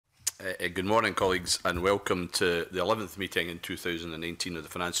Good morning, colleagues, and welcome to the 11th meeting in 2019 of the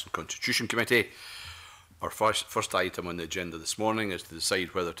Finance and Constitution Committee. Our first item on the agenda this morning is to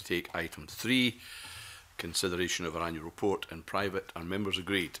decide whether to take item 3, consideration of our annual report in private. Are members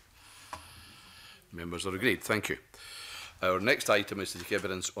agreed? Members are agreed. Thank you. Our next item is to take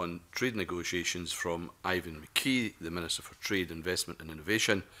evidence on trade negotiations from Ivan McKee, the Minister for Trade, Investment and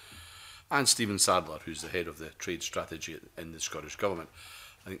Innovation, and Stephen Sadler, who's the head of the trade strategy in the Scottish Government.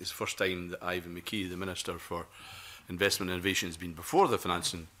 I think it's the first time that Ivan McKee, the Minister for Investment and Innovation, has been before the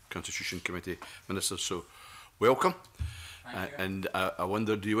Finance and Constitution Committee. Minister, so welcome. And I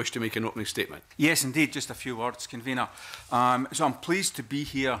wonder, do you wish to make an opening statement? Yes, indeed. Just a few words, Convener. So I'm pleased to be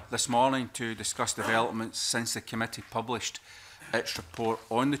here this morning to discuss developments since the committee published its report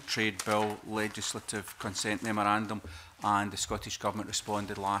on the Trade Bill Legislative Consent Memorandum, and the Scottish Government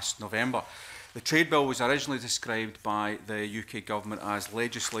responded last November. The Trade Bill was originally described by the UK Government as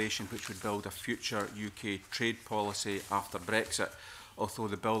legislation which would build a future UK trade policy after Brexit, although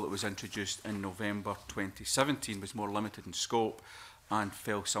the bill that was introduced in November 2017 was more limited in scope and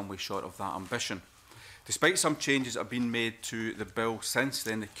fell some way short of that ambition. Despite some changes that have been made to the bill since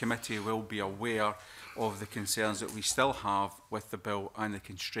then, the committee will be aware of the concerns that we still have with the bill and the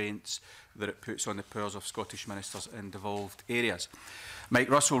constraints that it puts on the powers of Scottish ministers in devolved areas. Mike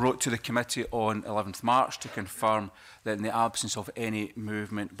Russell wrote to the committee on 11th March to confirm that in the absence of any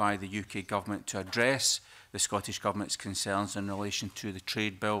movement by the UK Government to address the Scottish Government's concerns in relation to the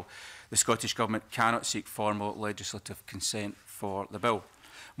trade bill, the Scottish Government cannot seek formal legislative consent for the bill.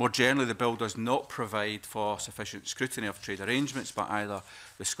 More generally, the bill does not provide for sufficient scrutiny of trade arrangements by either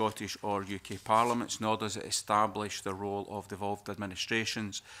the Scottish or UK Parliaments, nor does it establish the role of devolved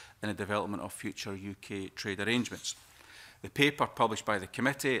administrations in the development of future UK trade arrangements. The paper published by the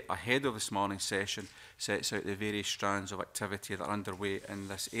committee ahead of this morning's session sets out the various strands of activity that are underway in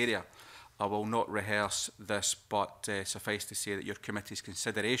this area. I will not rehearse this, but suffice to say that your committee's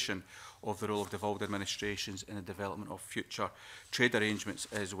consideration of the role of devolved administrations in the development of future trade arrangements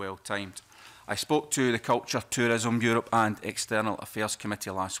is well timed. I spoke to the Culture, Tourism, Europe and External Affairs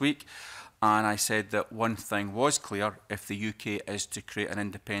Committee last week, and I said that one thing was clear: if the UK is to create an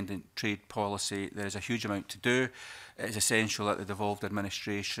independent trade policy, there is a huge amount to do. It is essential that the devolved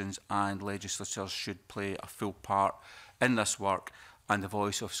administrations and legislatures should play a full part in this work, and the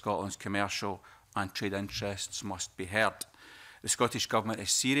voice of Scotland's commercial and trade interests must be heard. The Scottish Government is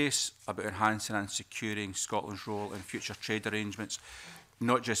serious about enhancing and securing Scotland's role in future trade arrangements,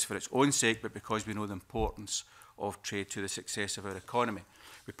 not just for its own sake, but because we know the importance of trade to the success of our economy.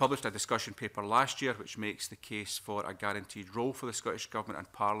 We published a discussion paper last year which makes the case for a guaranteed role for the Scottish Government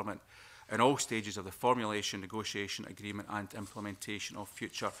and Parliament in all stages of the formulation, negotiation, agreement and implementation of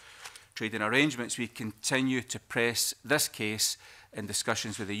future trading arrangements. We continue to press this case in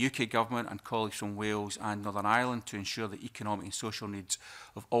discussions with the UK Government and colleagues from Wales and Northern Ireland to ensure the economic and social needs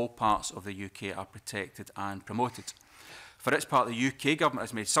of all parts of the UK are protected and promoted. For its part, the UK Government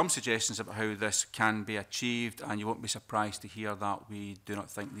has made some suggestions about how this can be achieved, and you won't be surprised to hear that we do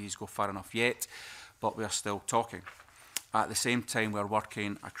not think these go far enough yet, but we are still talking. At the same time, we are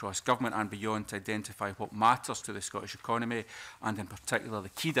working across government and beyond to identify what matters to the Scottish economy, and in particular the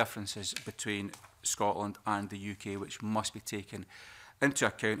key differences between Scotland and the UK, which must be taken into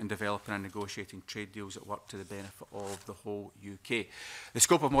account in developing and negotiating trade deals that work to the benefit of the whole UK. The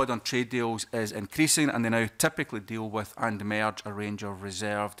scope of modern trade deals is increasing, and they now typically deal with and merge a range of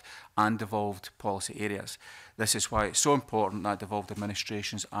reserved and devolved policy areas. This is why it's so important that devolved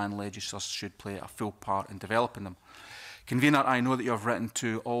administrations and legislators should play a full part in developing them. Convener, I know that you have written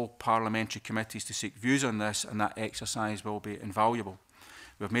to all parliamentary committees to seek views on this, and that exercise will be invaluable.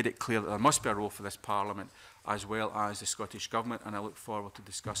 We have made it clear that there must be a role for this Parliament as well as the Scottish Government, and I look forward to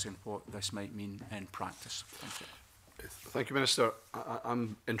discussing what this might mean in practice. Thank you. Thank you, Minister.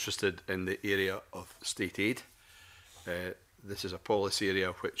 I'm interested in the area of state aid. This is a policy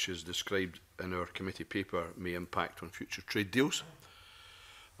area which is described in our committee paper may impact on future trade deals.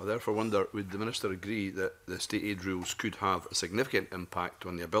 I therefore wonder, would the Minister agree that the state aid rules could have a significant impact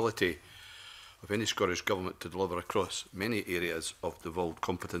on the ability of any Scottish Government to deliver across many areas of devolved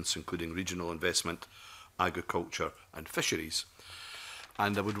competence, including regional investment, agriculture and fisheries?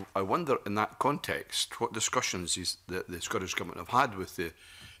 And I wonder, in that context, what discussions the Scottish Government have had with the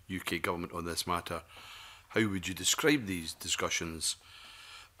UK Government on this matter. How would you describe these discussions,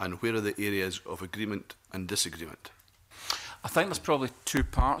 and where are the areas of agreement and disagreement? I think there's probably two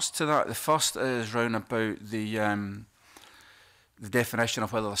parts to that. The first is round about the definition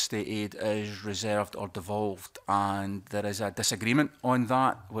of whether the state aid is reserved or devolved, and there is a disagreement on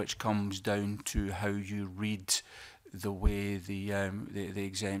that, which comes down to how you read the way the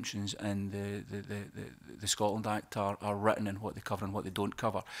exemptions in the Scotland Act are written and what they cover and what they don't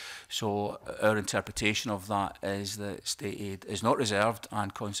cover. So our interpretation of that is that state aid is not reserved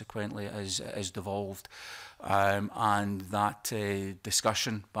and consequently is devolved. And that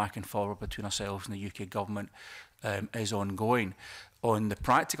discussion back and forward between ourselves and the UK government is ongoing. On the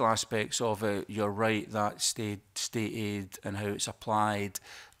practical aspects of it, you're right that state aid and how it's applied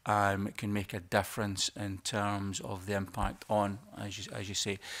can make a difference in terms of the impact on, as you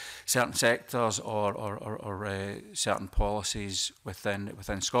say, certain sectors or certain policies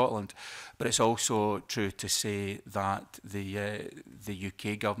within Scotland. But it's also true to say that the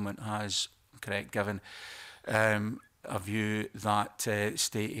UK government has, correct, given a view that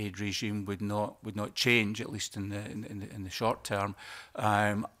state aid regime would not change, at least in the short term,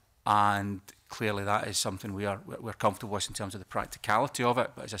 and clearly that is something we're comfortable with in terms of the practicality of it.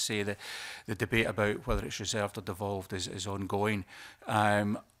 But as I say, the debate about whether it's reserved or devolved is ongoing.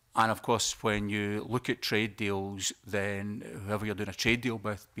 And of course, when you look at trade deals, then whoever you're doing a trade deal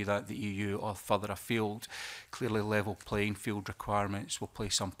with, be that the EU or further afield, clearly level playing field requirements will play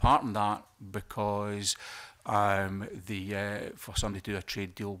some part in that, because for somebody to do a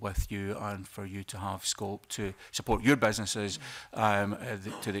trade deal with you and for you to have scope to support your businesses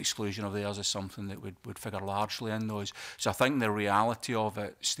to the exclusion of theirs is something that would figure largely in those. So I think the reality of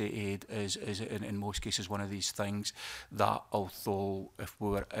it, state aid is in most cases one of these things that, although if we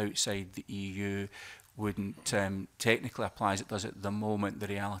were outside the EU wouldn't technically apply as it does at the moment, the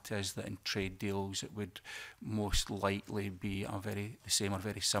reality is that in trade deals it would most likely be the same or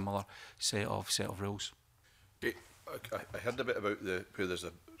very similar set of rules. I heard a bit about where there's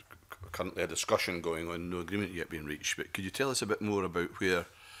currently a discussion going on, no agreement yet being reached, but could you tell us a bit more about where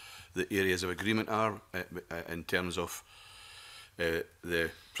the areas of agreement are in terms of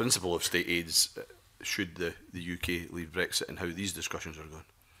the principle of state aids should the UK leave Brexit, and how these discussions are going?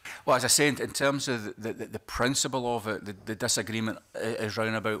 Well, as I said, in terms of the principle of it, the disagreement is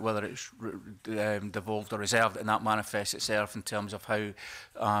round about whether it's devolved or reserved, and that manifests itself in terms of how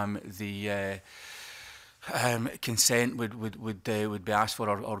the consent would be asked for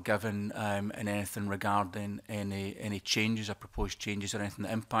or given in anything regarding any changes or proposed changes or anything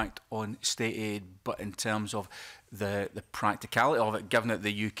that impact on state aid. But in terms of the practicality of it, given that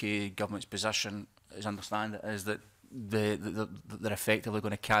the UK government's position, as I understand it, is that they're effectively going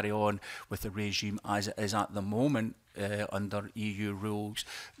to carry on with the regime as it is at the moment under EU rules,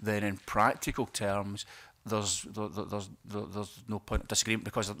 then in practical terms there's no point of disagreement,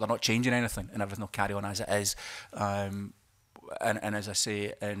 because they're not changing anything and everything will carry on as it is. And as I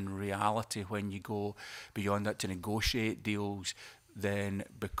say, in reality, when you go beyond that to negotiate deals, then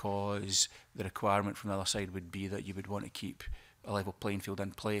because the requirement from the other side would be that you would want to keep a level playing field in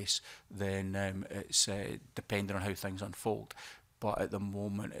place, then it's depending on how things unfold. But at the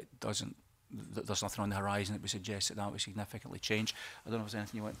moment, it doesn't. There's nothing on the horizon that would suggest that would significantly change. I don't know if there's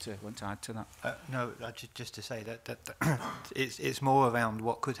anything you want to add to that. No, just to say that it's more around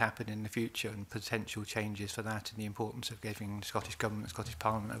what could happen in the future and potential changes for that, and the importance of giving the Scottish Government and Scottish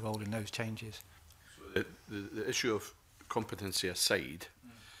Parliament a role in those changes. So the issue of competency aside,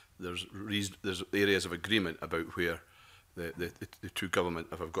 there's areas of agreement about where the two government,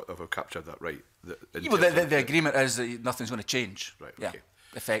 if I've captured that right. The agreement is that nothing's going to change. Right. Yeah. Okay.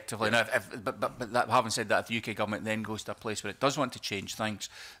 Effectively. Now, but that, having said that, if the UK government then goes to a place where it does want to change things,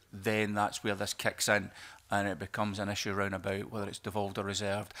 then that's where this kicks in and it becomes an issue round about whether it's devolved or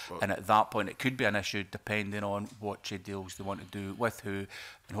reserved. Well, and at that point, it could be an issue depending on what trade deals they want to do with who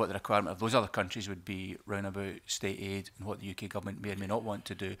and what the requirement of those other countries would be round about state aid and what the UK government may or may not want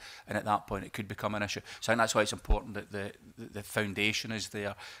to do. And at that point, it could become an issue. So I think that's why it's important that the foundation is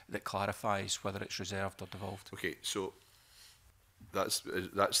there that clarifies whether it's reserved or devolved. Okay, so that's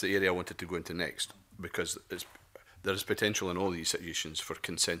the area I wanted to go into next, because there is potential in all these situations for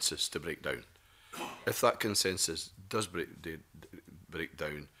consensus to break down. If that consensus does break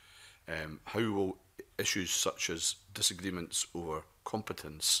down, how will issues such as disagreements over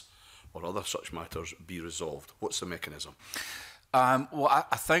competence or other such matters be resolved? What's the mechanism? Well,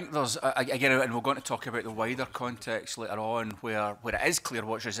 I think there's, again, and we're going to talk about the wider context later on, where it is clear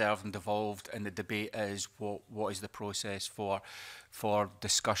what's reserved and devolved, and the debate is what is the process for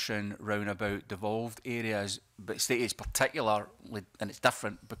discussion round about devolved areas. But state aid particularly, and it's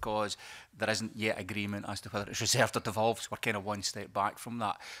different because there isn't yet agreement as to whether it's reserved or devolved. So we're kind of one step back from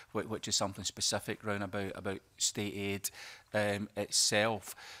that, which is something specific round about state aid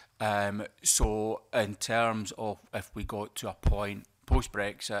itself. So in terms of if we got to a point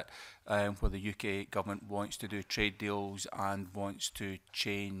post-Brexit, where the UK government wants to do trade deals and wants to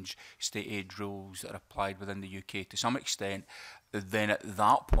change state aid rules that are applied within the UK to some extent, then at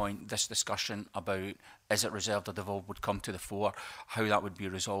that point this discussion about is it reserved or devolved would come to the fore. How that would be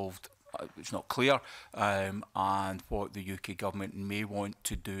resolved, it's not clear, and what the UK government may want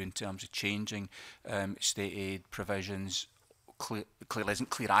to do in terms of changing state aid provisions clearly isn't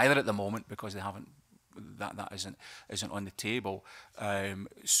clear either at the moment, because they haven't. That isn't on the table.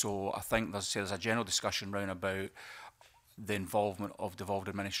 So I think there's a general discussion round about the involvement of devolved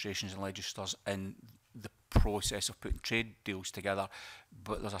administrations and legislators in the process of putting trade deals together,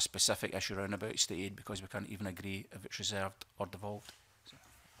 but there's a specific issue around about state aid because we can't even agree if it's reserved or devolved. So.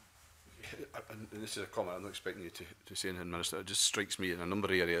 And this is a comment, I'm not expecting you to say anything, Minister. It just strikes me in a number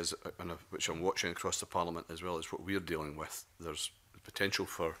of areas which I'm watching across the Parliament, as well as what we're dealing with, there's potential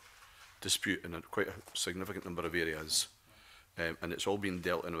for dispute in quite a significant number of areas, and it's all being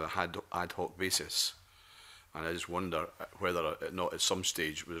dealt in on an ad hoc basis. And I just wonder whether or not at some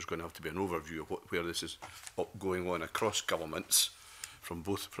stage there's going to have to be an overview of where this is going on across governments from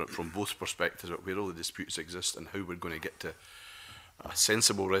both perspectives, where all the disputes exist and how we're going to get to a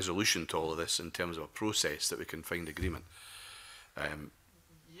sensible resolution to all of this in terms of a process that we can find agreement.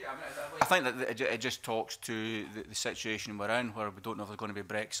 I think that it just talks to the situation we're in, where we don't know if there's going to be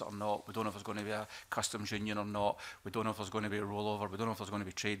Brexit or not, we don't know if there's going to be a customs union or not, we don't know if there's going to be a rollover, we don't know if there's going to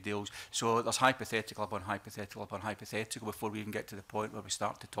be trade deals. So there's hypothetical upon hypothetical upon hypothetical before we even get to the point where we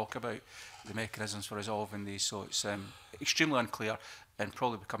start to talk about the mechanisms for resolving these. So it's extremely unclear and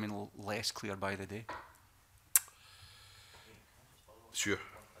probably becoming less clear by the day. Sure.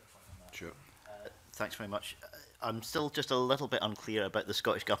 Thanks very much. I'm still just a little bit unclear about the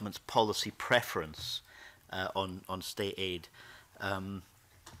Scottish Government's policy preference on state aid. You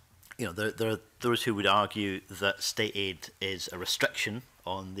know, there are those who would argue that state aid is a restriction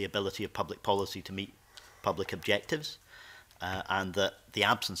on the ability of public policy to meet public objectives, and that the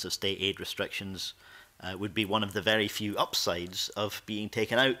absence of state aid restrictions would be one of the very few upsides of being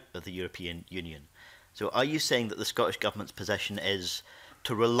taken out of the European Union. So are you saying that the Scottish Government's position is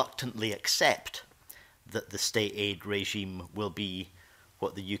to reluctantly accept that the state aid regime will be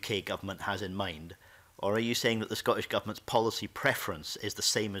what the UK government has in mind? Or are you saying that the Scottish Government's policy preference is the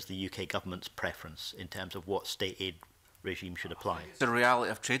same as the UK government's preference in terms of what state aid regime should apply? The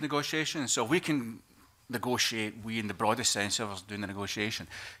reality of trade negotiations. So we can negotiate, we in the broadest sense of us doing the negotiation,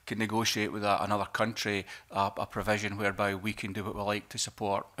 can negotiate with another country a provision whereby we can do what we like to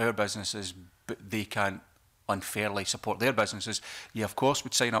support our businesses, but they can't unfairly support their businesses. You of course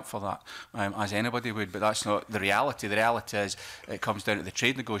would sign up for that, as anybody would, but that's not the reality. The reality is it comes down to the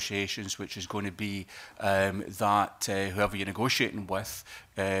trade negotiations, which is going to be that whoever you're negotiating with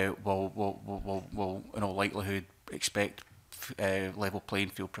will in all likelihood expect level playing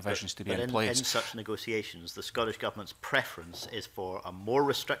field provisions to be in place. In such negotiations, the Scottish Government's preference is for a more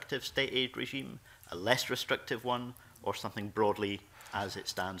restrictive state aid regime, a less restrictive one, or something broadly as it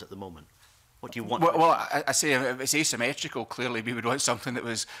stands at the moment. What do you want? Well, I say if it's asymmetrical, clearly we would want something that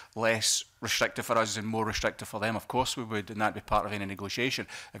was less restrictive for us and more restrictive for them. Of course we would, and that'd be part of any negotiation.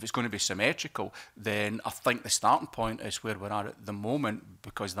 If it's going to be symmetrical, then I think the starting point is where we're at the moment,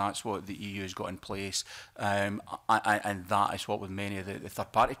 because that's what the EU has got in place, and that is what with many of the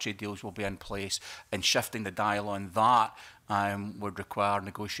third-party trade deals will be in place. And shifting the dial on that would require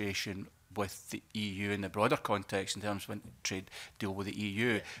negotiation with the EU in the broader context in terms of when trade deal with the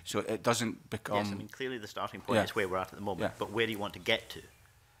EU. So it doesn't become... Yes, I mean, clearly the starting point is where we're at the moment, but where do you want to get to?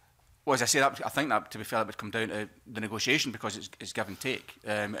 Well, as I say, I think that, to be fair, that would come down to the negotiation, because it's give and take.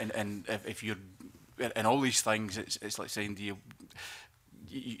 And if you're... In all these things, it's like saying,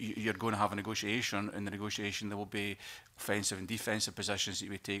 you're going to have a negotiation. In the negotiation, there will be offensive and defensive positions that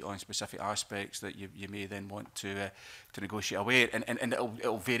you would take on specific aspects that you may then want to negotiate away. And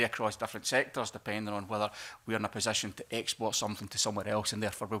it'll vary across different sectors depending on whether we're in a position to export something to somewhere else, and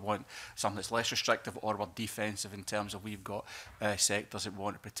therefore we want something that's less restrictive, or we're defensive in terms of we've got sectors that we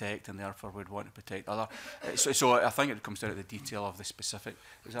want to protect, and therefore we'd want to protect other. So I think it comes down to the detail of the specific.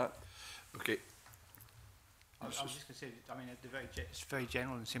 Is that okay? I was just going to say, I mean, it's very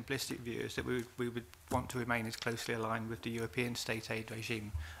general and simplistic view is that we would want to remain as closely aligned with the European state aid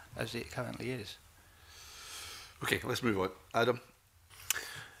regime as it currently is. Okay, let's move on. Adam?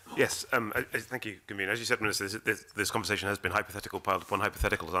 Yes, thank you, Convener. As you said, Minister, this conversation has been hypothetical, piled upon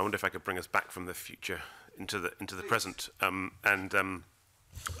hypotheticals. I wonder if I could bring us back from the future into the present.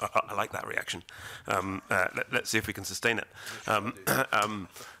 I like that reaction. Let's see if we can sustain it. And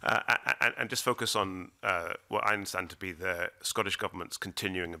just focus on what I understand to be the Scottish Government's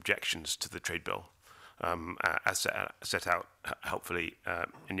continuing objections to the trade bill. as set out helpfully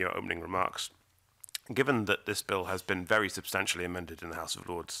in your opening remarks. Given that this bill has been very substantially amended in the House of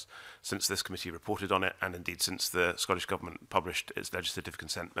Lords since this committee reported on it, and indeed since the Scottish Government published its legislative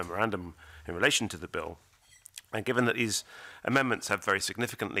consent memorandum in relation to the bill, and given that these amendments have very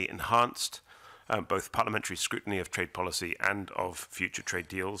significantly enhanced both parliamentary scrutiny of trade policy and of future trade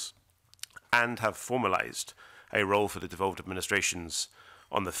deals, and have formalised a role for the devolved administrations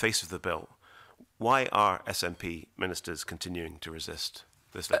on the face of the bill, why are SNP ministers continuing to resist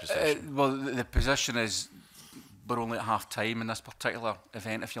this legislation? Well, the position is we're only at half time in this particular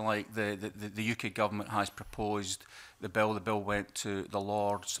event, if you like. The UK government has proposed the bill. The bill went to the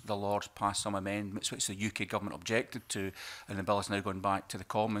Lords. The Lords passed some amendments which the UK government objected to, and the bill is now going back to the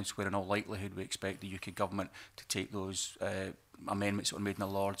Commons, where in all likelihood we expect the UK government to take those amendments that were made in the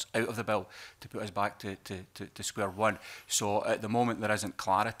Lords out of the bill to put us back to square one. So at the moment there isn't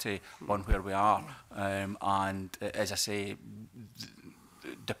clarity on where we are, and as I say,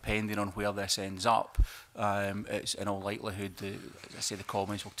 depending on where this ends up, it's in all likelihood, as I say, the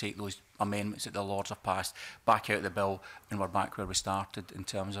Commons will take those amendments that the Lords have passed back out of the bill, and we're back where we started in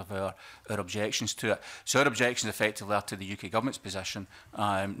terms of our objections to it. So our objections effectively are to the UK government's position.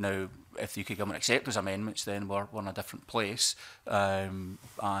 Now, if the UK government accept those amendments, then we're in a different place, and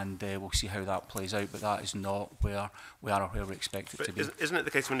we'll see how that plays out. But that is not where we are or where we expect it to be. Isn't it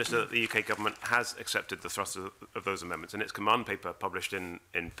the case, Minister, that the UK government has accepted the thrust of those amendments in its command paper published in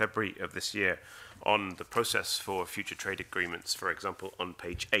February of this year on the process for future trade agreements? For example, on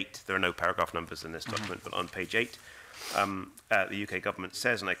page 8, there are no paragraph numbers in this document, but on page 8, the UK government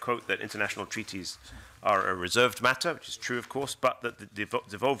says, and I quote, that international treaties are a reserved matter, which is true, of course, but that the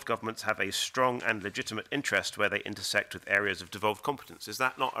devolved governments have a strong and legitimate interest where they intersect with areas of devolved competence. Is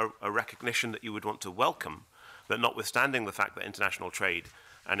that not a recognition that you would want to welcome, that notwithstanding the fact that international trade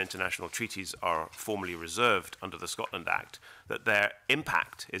and international treaties are formally reserved under the Scotland Act, that their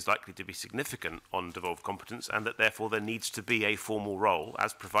impact is likely to be significant on devolved competence, and that therefore there needs to be a formal role,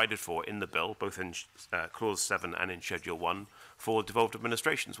 as provided for in the bill, both in Clause 7 and in Schedule 1, for devolved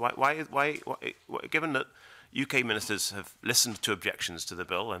administrations? Why, given that UK ministers have listened to objections to the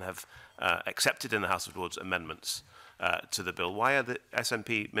bill and have accepted in the House of Lords amendments to the bill, why are the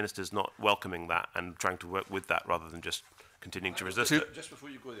SNP ministers not welcoming that and trying to work with that rather than just continuing to resist it? Just before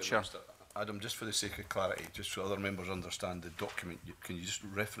you go there, Sure. Minister, Adam, just for the sake of clarity, just so other members understand the document, can you just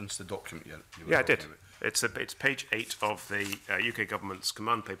reference the document you were Yeah, I talking did. about? It's page 8 of the UK government's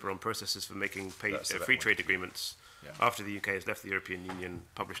command paper on processes for making That's the free bit trade agreements after the UK has left the European Union,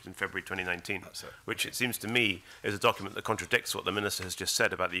 published in February 2019, That's it. which it seems to me is a document that contradicts what the Minister has just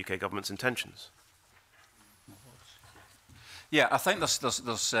said about the UK government's intentions. Yeah, I think there's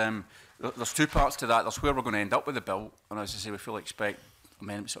two parts to that. There's where we're going to end up with the bill, and as I say, we fully expect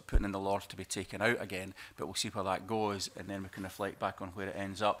amendments that are put in the Lords to be taken out again, but we'll see where that goes, and then we can reflect back on where it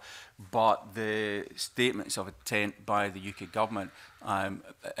ends up. But the statements of intent by the UK government,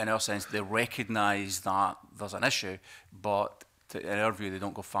 in our sense, they recognise that there's an issue, but in our view, they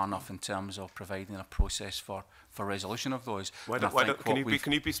don't go far enough in terms of providing a process for resolution of those. Can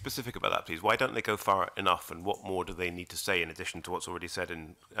you be specific about that, please? Why don't they go far enough, and what more do they need to say in addition to what's already said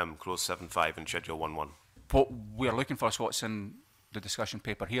in Clause 7.5 and Schedule 1.1? What we're looking for is what's in the discussion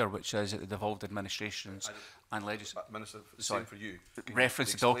paper here, which is that the devolved administrations and legislation. Minister, same for you.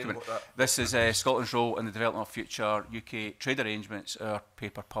 Reference the explain document. what that- This is Scotland's role in the development of future UK trade arrangements, our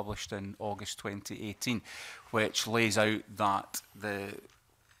paper published in August 2018, which lays out that the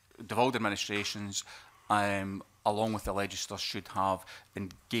devolved administrations, along with the legislators, should have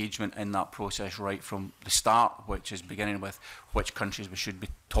engagement in that process right from the start, which is beginning with which countries we should be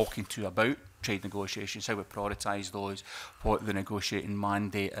talking to about trade negotiations, how we prioritise those, what the negotiating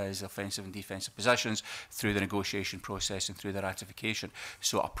mandate is, offensive and defensive positions, through the negotiation process and through the ratification.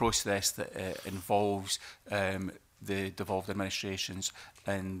 So a process that involves the devolved administrations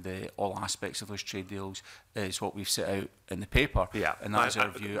and all aspects of those trade deals is what we've set out in the paper. Yeah, and that is our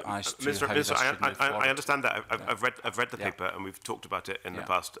view as to how this should move forward. I understand that. I've read the Yeah. paper, and we've talked about it in the Yeah.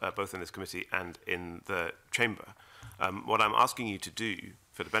 past, both in this committee and in the chamber. What I'm asking you to do,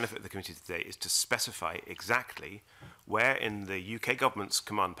 for the benefit of the committee today, is to specify exactly where in the UK government's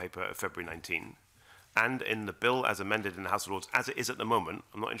command paper of February 19 and in the bill as amended in the House of Lords, as it is at the moment.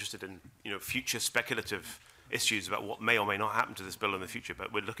 I'm not interested in future speculative issues about what may or may not happen to this bill in the future,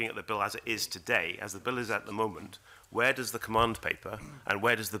 but we're looking at the bill as it is today, as the bill is at the moment. Where does the command paper and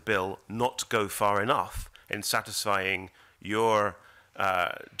where does the bill not go far enough in satisfying your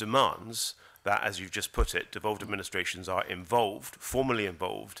demands that, as you've just put it, devolved administrations are involved, formally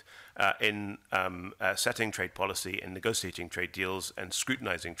involved, in setting trade policy, in negotiating trade deals, and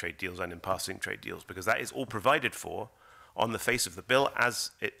scrutinising trade deals, and in passing trade deals, because that is all provided for on the face of the bill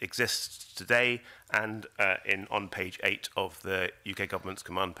as it exists today and on page 8 of the UK government's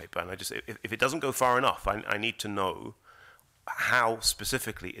command paper. And if it doesn't go far enough, I need to know how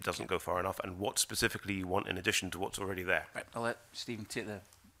specifically it doesn't go far enough and what specifically you want in addition to what's already there. Right, I'll let Stephen take the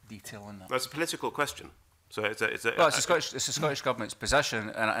detail on that. That's a political question. So it's the Scottish Government's position,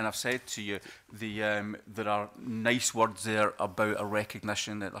 and I've said to you, there are nice words there about a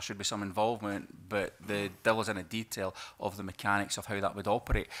recognition that there should be some involvement, but the devil's in the detail of the mechanics of how that would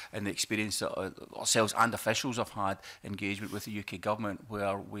operate, and the experience that ourselves and officials have had engagement with the UK Government,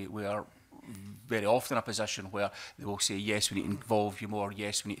 where we are very often a position where they will say, yes, we need to involve you more,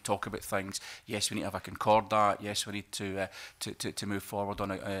 yes, we need to talk about things, yes, we need to have a concordat, yes, we need to move forward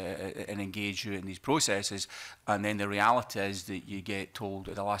on and engage you in these processes. And then the reality is that you get told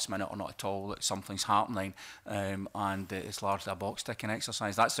at the last minute or not at all that something's happening, and it's largely a box-ticking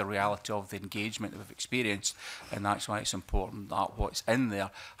exercise. That's the reality of the engagement that we've experienced, and that's why it's important that what's in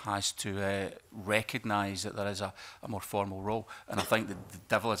there has to recognise that there is a more formal role. And I think that the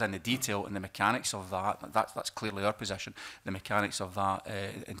devil is in the detail, and the mechanics of that's clearly our position. The mechanics of that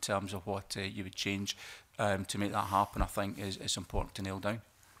in terms of what you would change to make that happen, I think is important to nail down.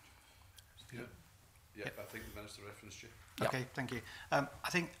 Yeah, I think the Minister referenced you. Okay, thank you. I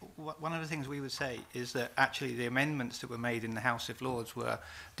think one of the things we would say is that actually the amendments that were made in the House of Lords were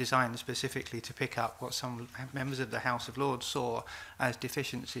designed specifically to pick up what some members of the House of Lords saw as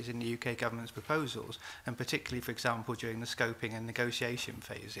deficiencies in the UK government's proposals, and particularly, for example, during the scoping and negotiation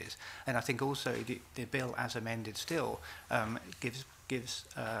phases. And I think also the bill as amended still gives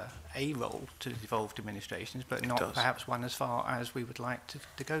a role to devolved administrations, but not perhaps one as far as we would like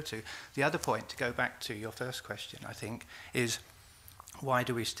to go to. The other point, to go back to your first question, I think, is why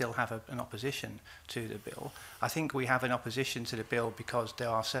do we still have an opposition to the bill? I think we have an opposition to the bill because there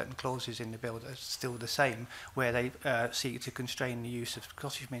are certain clauses in the bill that are still the same, where they seek to constrain the use of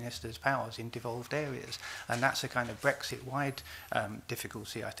Scottish ministers' powers in devolved areas. And that's a kind of Brexit-wide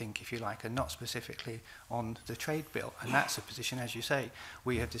difficulty, I think, if you like, and not specifically on the trade bill. And that's a position, as you say,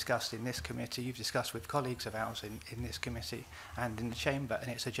 we have discussed in this committee, you've discussed with colleagues of ours in this committee and in the Chamber, and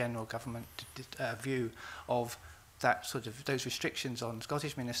it's a general government view of that sort of those restrictions on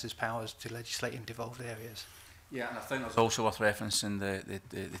Scottish ministers' powers to legislate in devolved areas. Yeah, and I think there's also worth referencing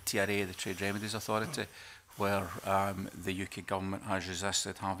the TRA, the Trade Remedies Authority, where the UK government has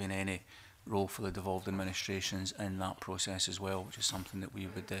resisted having any role for the devolved administrations in that process as well, which is something that we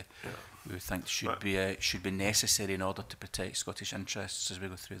would think should be necessary in order to protect Scottish interests as we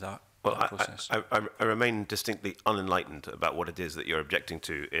go through that. Well, I remain distinctly unenlightened about what it is that you're objecting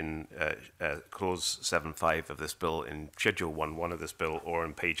to in Clause 7.5 of this bill, in Schedule 1.1 of this bill, or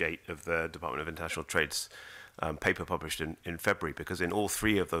on page 8 of the Department of International Trade's paper published in February, because in all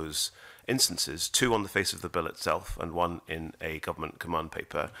three of those instances, two on the face of the bill itself and one in a government command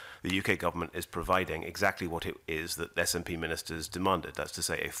paper, the UK government is providing exactly what it is that SNP ministers demanded. That's to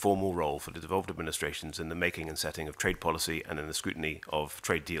say, a formal role for the devolved administrations in the making and setting of trade policy and in the scrutiny of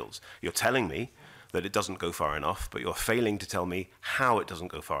trade deals. You're telling me that it doesn't go far enough, but you're failing to tell me how it doesn't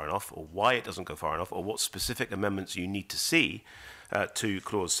go far enough, or why it doesn't go far enough, or what specific amendments you need to see to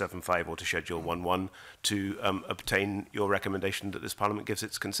Clause 7.5 or to Schedule 1.1 to obtain your recommendation that this Parliament gives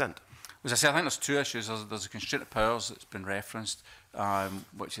its consent. As I say, I think there's two issues. There's a constraint of powers that's been referenced,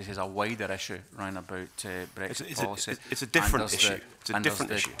 which is a wider issue around about Brexit policy. It's a different issue. And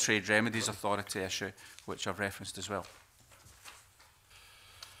there's the Trade Remedies Authority issue, which I've referenced as well.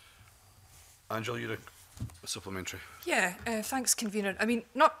 Angela, you're a supplementary. Yeah, thanks, Convener. I mean,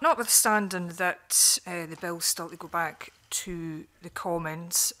 notwithstanding that the bill's still to go back to the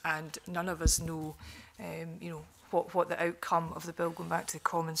Commons, and none of us know, what the outcome of the bill going back to the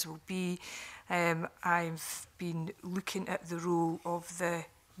Commons will be. I've been looking at the role of the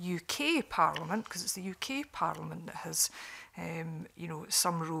UK Parliament, because it's the UK Parliament that has,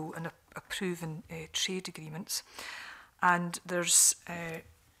 some role in approving trade agreements. And there's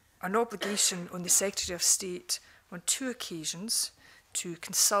an obligation on the Secretary of State on two occasions to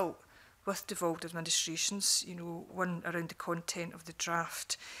consult with devolved administrations, one around the content of the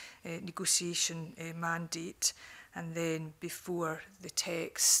draft negotiation mandate, and then before the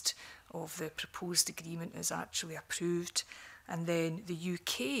text of the proposed agreement is actually approved. And then the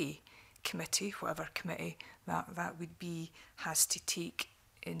UK committee, whatever committee that would be, has to take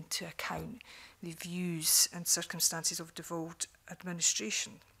into account the views and circumstances of devolved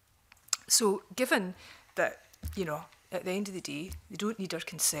administration. So given that, at the end of the day, they don't need our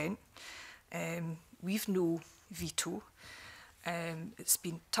consent, we've no veto, it's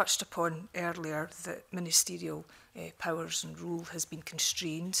been touched upon earlier that ministerial powers and rule has been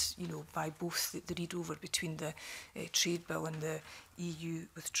constrained, you know, by both the read over between the trade bill and the EU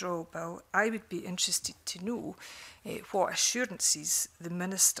withdrawal bill. I would be interested to know what assurances the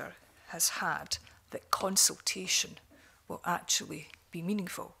Minister has had that consultation will actually be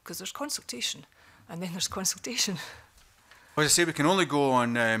meaningful, because there's consultation and then there's consultation. Well, as I say, we can only go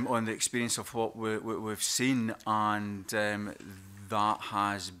on the experience of what we've seen, and that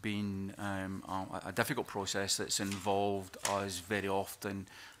has been a difficult process that's involved us very often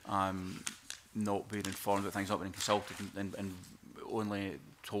not being informed about things, not being consulted, and only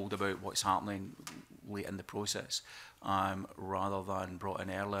told about what's happening late in the process, rather than brought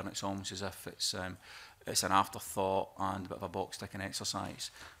in earlier. And it's almost as if it's an afterthought and a bit of a box-ticking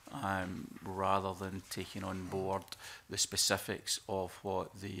exercise, rather than taking on board the specifics of what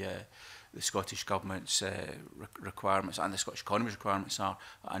the Scottish Government's requirements and the Scottish Economy's requirements are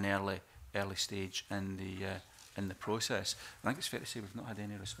at an early stage in the process. I think it's fair to say we've not had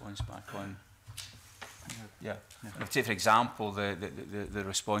any response back on. Yeah. Take for example the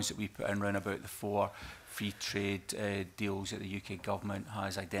response that we put in round about the 4 free trade deals that the UK government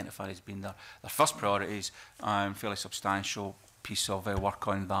has identified as being their first priorities. Fairly substantial piece of work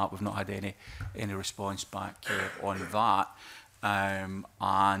on that. We've not had any response back on that.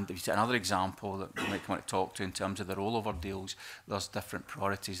 And if you take another example that we might want to talk to in terms of the rollover deals, there's different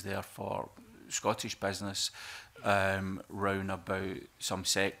priorities there for Scottish business round about some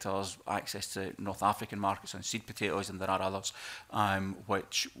sectors, access to North African markets on seed potatoes, and there are others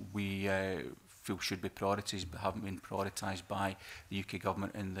which we feel should be priorities but haven't been prioritised by the UK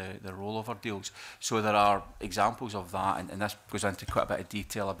government in the rollover deals. So there are examples of that, and this goes into quite a bit of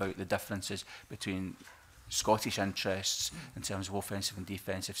detail about the differences between Scottish interests in terms of offensive and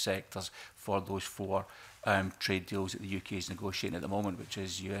defensive sectors for those 4 trade deals that the UK is negotiating at the moment, which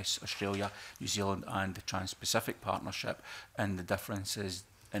is US, Australia, New Zealand and the Trans-Pacific Partnership, and the differences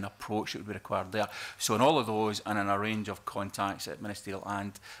in approach that would be required there. So in all of those, and in a range of contacts at ministerial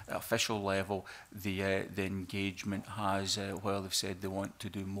and at official level, the engagement has, while they've said they want to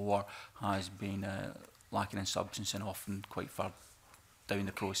do more, has been lacking in substance and often quite far down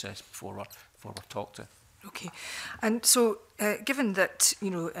the process before we're talked to. Okay, and so given that,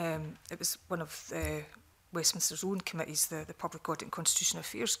 you know, it was one of Westminster's own committees, the Public Audit and Constitutional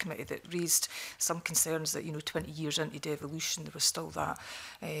Affairs Committee, that raised some concerns that, you know, 20 years into devolution, there was still that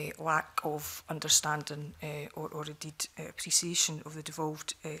lack of understanding or indeed appreciation of the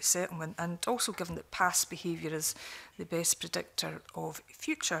devolved settlement, and also given that past behaviour is the best predictor of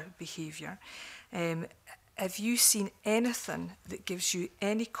future behaviour. Have you seen anything that gives you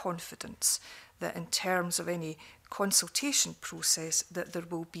any confidence that in terms of any consultation process that there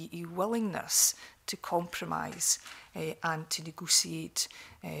will be a willingness to compromise and to negotiate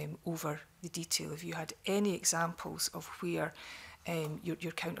over the detail? Have you had any examples of where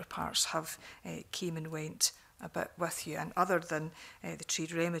your counterparts have came and went a bit with you? And other than the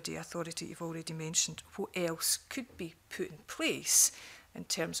Trade Remedy Authority you've already mentioned, what else could be put in place in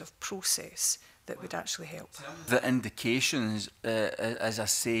terms of process that would actually help? The indications, as I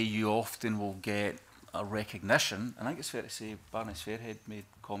say, you often will get a recognition, and I think it's fair to say Baroness Fairhead made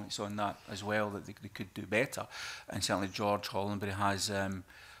comments on that as well, that they could do better, and certainly George Hollenbury has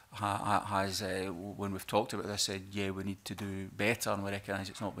when we've talked about this, said, yeah, we need to do better, and we recognise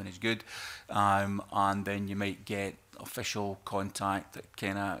it's not been as good, and then you might get official contact that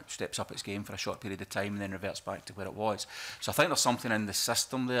kind of steps up its game for a short period of time and then reverts back to where it was. So I think there's something in the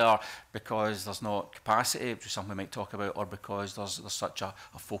system there, because there's not capacity, which is something we might talk about, or because there's such a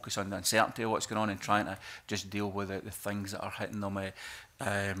focus on the uncertainty of what's going on and trying to just deal with the things that are hitting them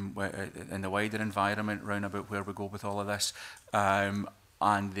in the wider environment round about where we go with all of this.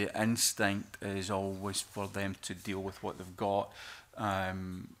 And the instinct is always for them to deal with what they've got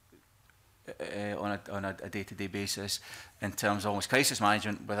on a day-to-day basis in terms of almost crisis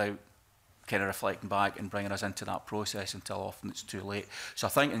management, without kind of reflecting back and bringing us into that process until often it's too late. So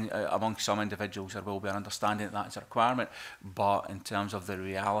I think among some individuals there will be an understanding that that's a requirement, but in terms of the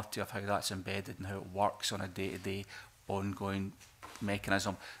reality of how that's embedded and how it works on a day-to-day ongoing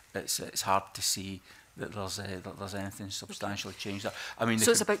mechanism, it's hard to see that there's anything substantially changed there. I mean,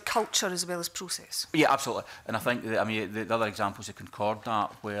 so it's about culture as well as process. Yeah, absolutely. And I think the other examples of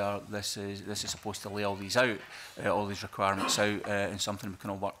Concordat, where this is supposed to lay all these out, all these requirements out, and something we can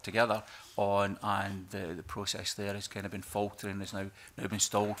all work together on, and the process there has kind of been faltering, has now been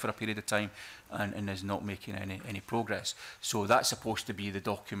stalled for a period of time, and is not making any progress. So that's supposed to be the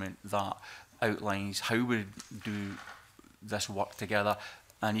document that outlines how we do this work together.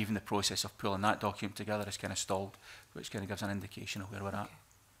 And even the process of pulling that document together is kind of stalled which kind of gives an indication of where we're at.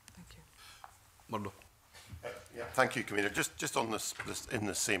 Thank you. Murdo. Yeah, thank you, Convener. Just on this in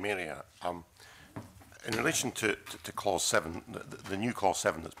the same area, in relation to Clause 7, the new Clause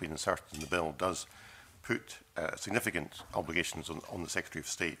 7 that's been inserted in the bill does put significant obligations on the Secretary of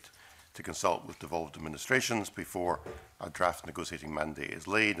State to consult with devolved administrations before a draft negotiating mandate is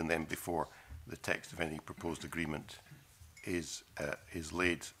laid, and then before the text of any proposed agreement is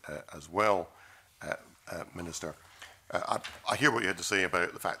laid as well, Minister. I hear what you had to say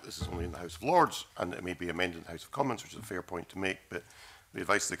about the fact this is only in the House of Lords and it may be amended in the House of Commons, which is a fair point to make, but the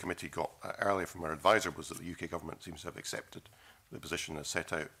advice the committee got earlier from our advisor was that the UK government seems to have accepted the position as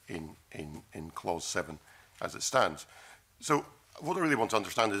set out in Clause 7 as it stands. So what I really want to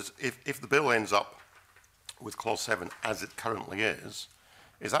understand is if the bill ends up with Clause 7 as it currently is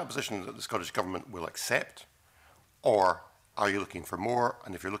that a position that the Scottish Government will accept, or are you looking for more?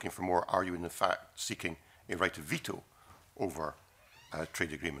 And if you're looking for more, are you in fact seeking a right of veto over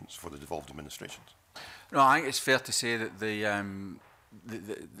trade agreements for the devolved administrations? No, I think it's fair to say that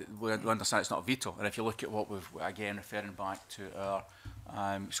we understand it's not a veto. And if you look at what we've, again, referring back to our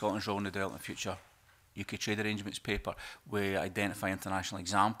Scotland's role in the development future UK trade arrangements paper, we identify international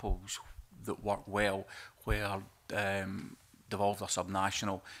examples that work well where devolved or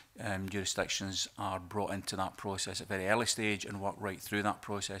subnational jurisdictions are brought into that process at a very early stage and work right through that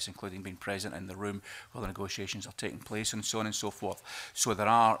process, including being present in the room while the negotiations are taking place and so on and so forth. So there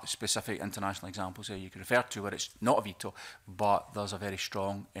are specific international examples there you can refer to where it's not a veto, but there's a very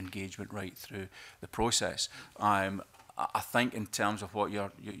strong engagement right through the process. I think in terms of what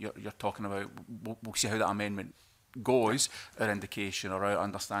you're talking about, we'll see how that amendment goes. Our indication or our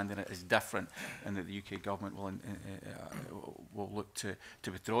understanding it is different, and that the UK government will look to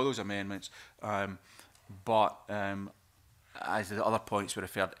withdraw those amendments. But as the other points we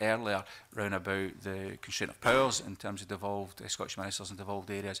referred earlier, round about the constraint of powers in terms of devolved Scottish ministers in devolved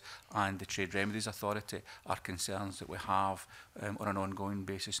areas and the Trade Remedies Authority are concerns that we have on an ongoing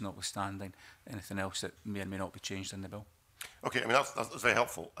basis, notwithstanding anything else that may or may not be changed in the bill. Okay, I mean that's very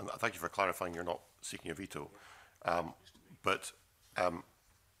helpful, and thank you for clarifying you're not seeking a veto. But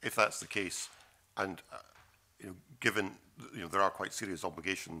if that's the case, and given there are quite serious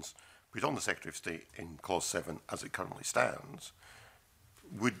obligations put on the Secretary of State in Clause 7 as it currently stands,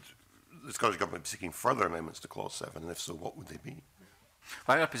 would the Scottish Government be seeking further amendments to Clause 7, and if so, what would they be?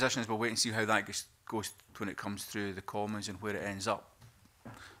 I think our position is we'll wait and see how that goes when it comes through the Commons and where it ends up.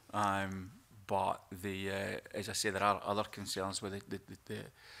 But as I say, there are other concerns with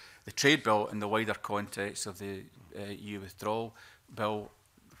the trade bill in the wider context of the EU withdrawal bill,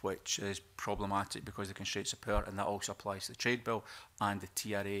 which is problematic because of the constraints of power, and that also applies to the trade bill and the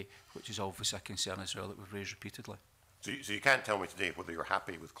TRA, which is obviously a concern as well that we've raised repeatedly. So you can't tell me today whether you're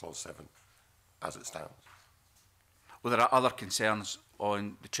happy with Clause 7 as it stands? Well, there are other concerns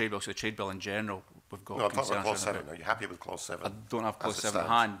on the trade bill. So the trade bill in general, we've got concerns. No, I'm talking about Clause 7. Are you happy with Clause 7? I don't have Clause 7 in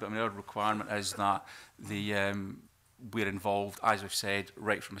hand, but I mean, our requirement is that we're involved, as we've said,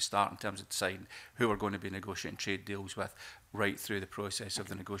 right from the start in terms of deciding who we're going to be negotiating trade deals with, right through the process of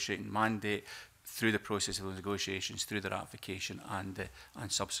the negotiating mandate, through the process of the negotiations, through the ratification, and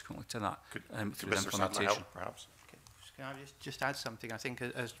subsequently to that, through the implementation. Help, perhaps. Okay. Can I just add something? I think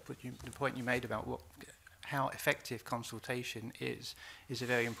as the point you made about how effective consultation is a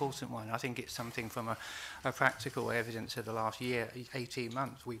very important one. I think it's something from a practical evidence of the last year, 18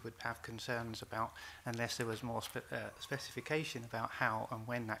 months, we would have concerns about unless there was more specification about how and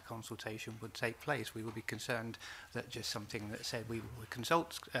when that consultation would take place. We would be concerned that just something that said we would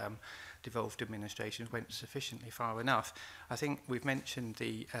consult devolved administrations went sufficiently far enough. I think we've mentioned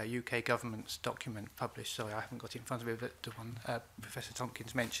the UK government's document published, sorry I haven't got it in front of me, but the one Professor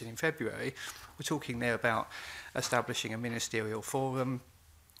Tompkins mentioned in February. We're talking there about establishing a ministerial forum,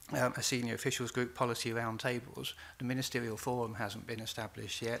 a senior officials group, policy roundtables. The ministerial forum hasn't been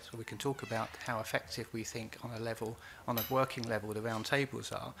established yet, so we can talk about how effective we think on a working level the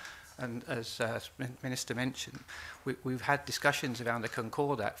roundtables are. And as Minister mentioned, we've had discussions around the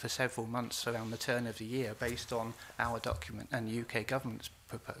Concordat for several months around the turn of the year based on our document and the UK government's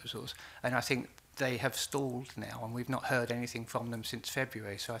proposals. And I think they have stalled now, and we've not heard anything from them since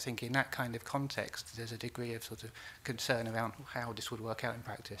February. So I think in that kind of context, there's a degree of sort of concern around how this would work out in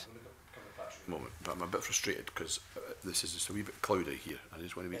practice. Moment, but I'm a bit frustrated because this is just a wee bit cloudy here. I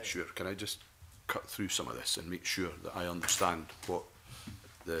just want to make sure. Can I just cut through some of this and make sure that I understand what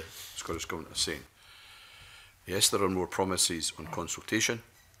the Scottish Government is saying? Yes, there are more promises on consultation.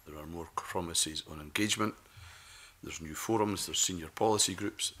 There are more promises on engagement. There's new forums. There's senior policy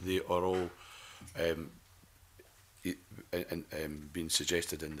groups. They are all being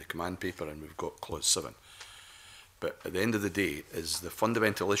suggested in the command paper, and we've got Clause 7. But at the end of the day, is the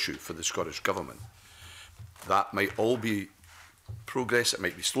fundamental issue for the Scottish Government. That might all be progress, it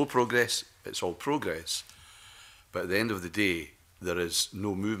might be slow progress, it's all progress. But at the end of the day, there is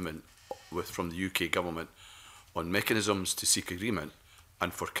no movement from the UK Government on mechanisms to seek agreement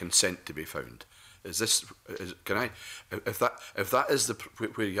and for consent to be found. Is this? Can I? If that is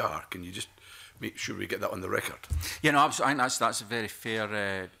where you are, can you just make sure we get that on the record? Yeah, no, absolutely. I think that's a very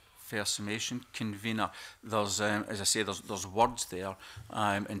fair fair summation, convener. There's, as I say, there's words there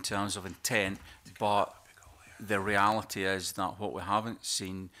in terms of intent, but the reality is that what we haven't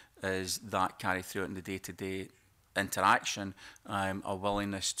seen is that carry through in the day-to-day interaction, a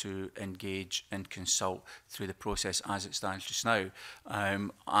willingness to engage and consult through the process as it stands just now.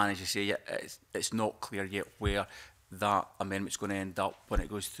 And as you say, it's not clear yet where that amendment's going to end up when it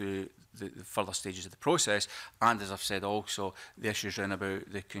goes through the further stages of the process. And as I've said also, the issues around about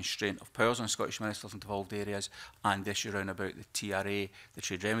the constraint of powers on Scottish ministers in devolved areas and the issue around about the TRA, the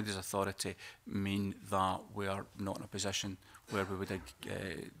Trade Remedies Authority, mean that we are not in a position where we would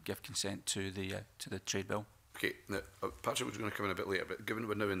give consent to the trade bill. Okay, now Patrick was going to come in a bit later, but given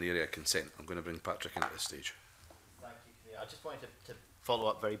we're now in the area of consent, I'm going to bring Patrick in at this stage. Thank you. I just wanted to follow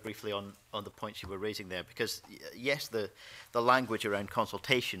up very briefly on the points you were raising there, because yes, the language around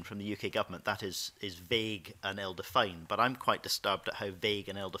consultation from the UK Government, that is vague and ill-defined, but I'm quite disturbed at how vague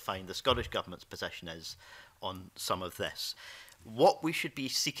and ill-defined the Scottish Government's position is on some of this. What we should be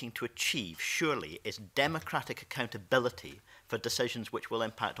seeking to achieve, surely, is democratic accountability for decisions which will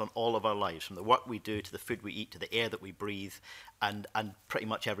impact on all of our lives, from the work we do to the food we eat to the air that we breathe, and pretty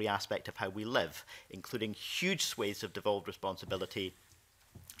much every aspect of how we live, including huge swathes of devolved responsibility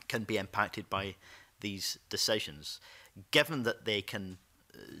can be impacted by these decisions. Given that they can,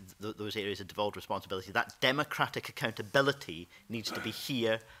 those areas of devolved responsibility, that democratic accountability needs to be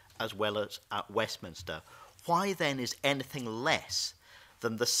here as well as at Westminster. Why then is anything less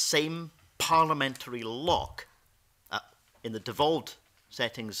than the same parliamentary lock in the devolved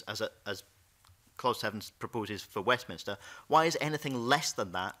settings as Clause 7 proposes for Westminster? Why is anything less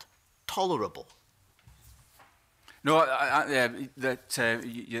than that tolerable? No,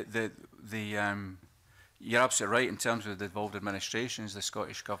 you're absolutely right in terms of the devolved administrations. The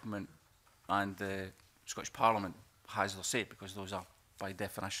Scottish Government and the Scottish Parliament has their say, because those are by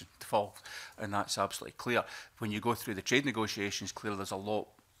definition devolved, and that's absolutely clear. When you go through the trade negotiations, clearly there's a lot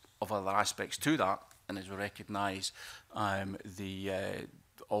of other aspects to that, and as we recognise,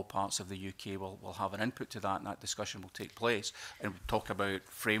 all parts of the UK will have an input to that, and that discussion will take place, and we'll talk about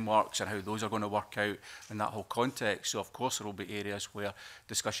frameworks and how those are going to work out in that whole context. So of course there will be areas where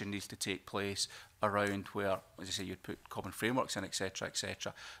discussion needs to take place around where, as I say, you'd put common frameworks in, etc.,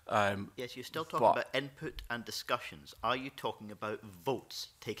 etc. Yes, you're still talking about input and discussions. Are you talking about votes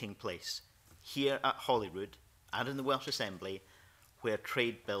taking place here at Holyrood and in the Welsh Assembly, where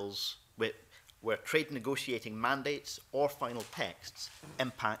trade bills, where trade negotiating mandates or final texts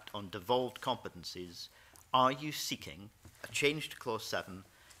impact on devolved competencies? Are you seeking a change to Clause 7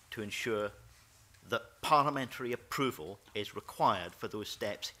 to ensure that parliamentary approval is required for those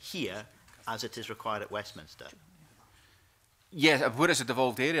steps here as it is required at Westminster? Yeah, where it's a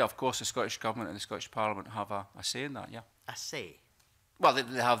devolved area, of course, the Scottish Government and the Scottish Parliament have a say in that, yeah. A say? Well, they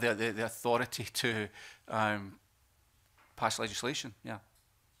have the authority to pass legislation, yeah.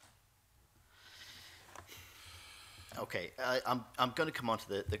 Okay, I'm going to come on to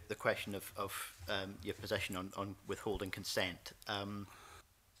the question of your position on withholding consent.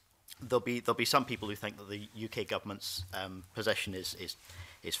 There'll be some people who think that the UK government's position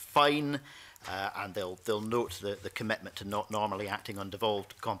is fine, and they'll note the commitment to not normally acting on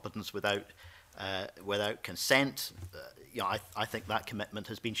devolved competence without consent. I think that commitment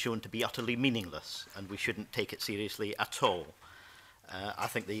has been shown to be utterly meaningless, and we shouldn't take it seriously at all. I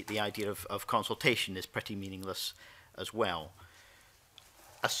think the idea of consultation is pretty meaningless as well.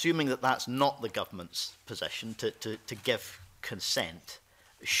 Assuming that that's not the government's position to give consent,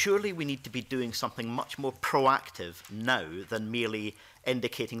 surely we need to be doing something much more proactive now than merely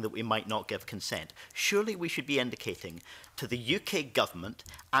indicating that we might not give consent. Surely we should be indicating to the UK government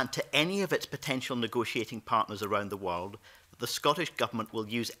and to any of its potential negotiating partners around the world that the Scottish Government will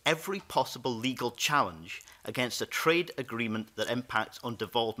use every possible legal challenge against a trade agreement that impacts on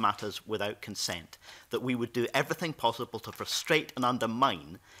devolved matters without consent, that we would do everything possible to frustrate and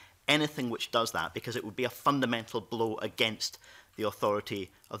undermine anything which does that, because it would be a fundamental blow against the authority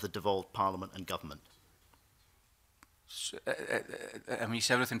of the devolved Parliament and Government. So, I mean,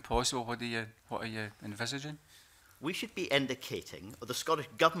 is everything possible? What are you envisaging? We should be indicating, or the Scottish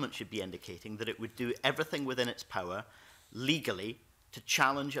Government should be indicating, that it would do everything within its power, legally to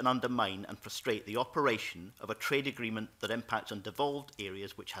challenge and undermine and frustrate the operation of a trade agreement that impacts on devolved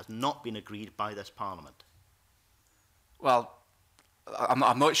areas which has not been agreed by this Parliament? Well,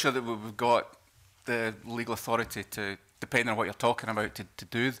 I'm not sure that we've got the legal authority to, depending on what you're talking about, to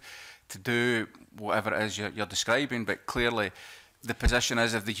do whatever it is you're describing, but clearly the position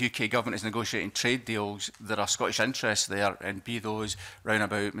is if the UK government is negotiating trade deals, there are Scottish interests there, and be those round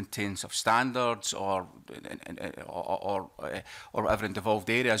about maintenance of standards or whatever in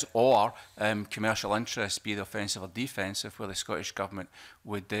devolved areas, or commercial interests, be they offensive or defensive, where the Scottish government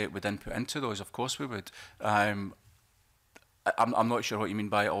would input into those. Of course we would. I'm not sure what you mean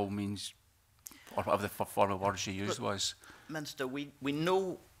by it all means, or whatever the form of words you used was. Minister, we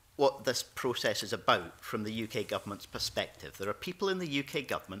know what this process is about from the UK government's perspective. There are people in the UK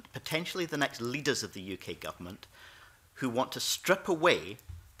government, potentially the next leaders of the UK government, who want to strip away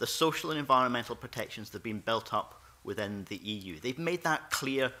the social and environmental protections that have been built up within the EU. They've made that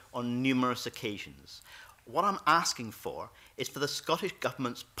clear on numerous occasions. What I'm asking for is for the Scottish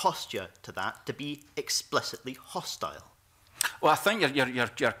government's posture to that to be explicitly hostile. Well, I think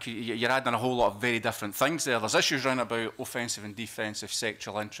you're adding a whole lot of very different things there. There's issues around about offensive and defensive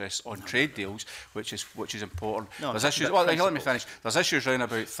sexual interests on trade deals, which is important. No, there's issues. Well, let me finish. There's issues around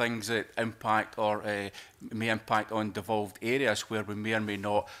about things that impact or may impact on devolved areas where we may or may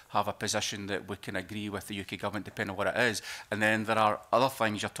not have a position that we can agree with the UK government, depending on what it is. And then there are other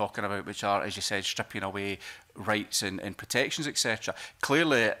things you're talking about, which are, as you said, stripping away rights and protections, etc.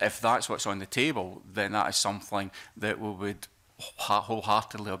 Clearly, if that's what's on the table, then that is something that we would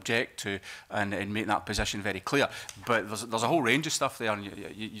wholeheartedly object to and make that position very clear. But there's a whole range of stuff there, and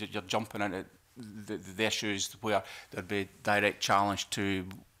you're jumping into the issues where there'd be direct challenge to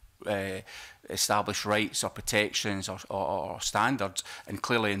establish rights or protections or standards, and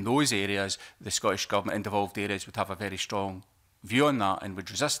clearly in those areas the Scottish Government in devolved areas would have a very strong view on that and would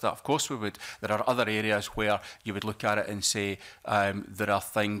resist that. Of course we would. There are other areas where you would look at it and say there are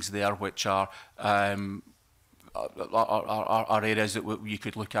things there which are areas that you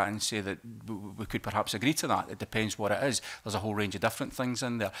could look at and say that we could perhaps agree to that. It depends what it is. There's a whole range of different things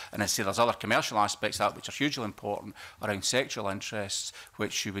in there. And I say there's other commercial aspects of that which are hugely important around sexual interests,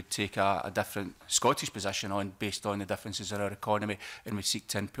 which you would take a different Scottish position on based on the differences in our economy, and we seek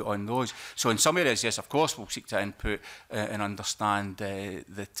to input on those. So in some areas, yes, of course, we'll seek to input and understand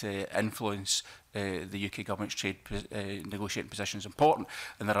that influence the UK government's trade negotiating position is important.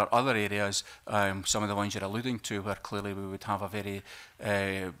 And there are other areas, some of the ones you're alluding to, where clearly we would have a very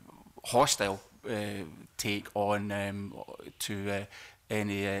hostile take on to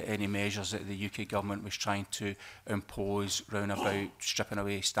any measures that the UK government was trying to impose round about stripping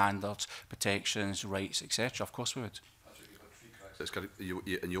away standards, protections, rights, etc. Of course we would.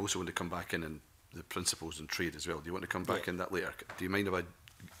 And you also want to come back in the principles in trade as well. Do you want to come back in that later? Do you mind if I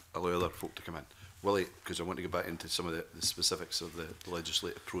allow other folk to come in? Willie, because I want to get back into some of the specifics of the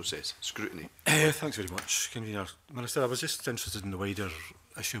legislative process. Scrutiny. Thanks very much, Convener. Minister, I was just interested in the wider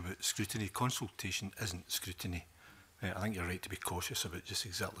issue about scrutiny. Consultation isn't scrutiny. I think you're right to be cautious about just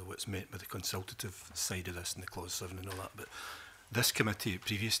exactly what's meant by the consultative side of this and the Clause 7 and all that. But this committee at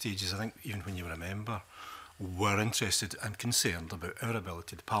previous stages, I think even when you were a member, were interested and concerned about our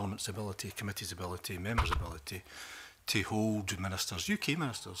ability, the Parliament's ability, committee's ability, members' ability, to hold ministers, UK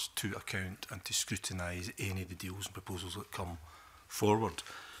ministers, to account and to scrutinise any of the deals and proposals that come forward.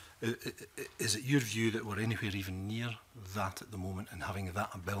 Is it your view that we're anywhere even near that at the moment, and having that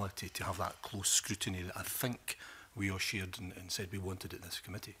ability to have that close scrutiny that I think we all shared and said we wanted at this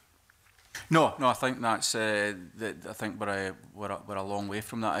committee? No, I think that's. I think we're a long way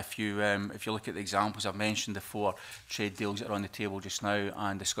from that. If you look at the examples I've mentioned, the 4 trade deals that are on the table just now,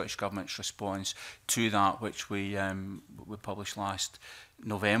 and the Scottish Government's response to that, which we published last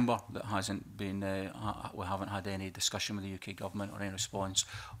November, that hasn't been. We haven't had any discussion with the UK Government or any response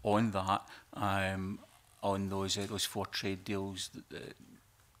on that. On those 4 trade deals.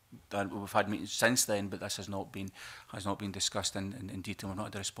 We've had meetings since then, but this has not been discussed in detail. We've not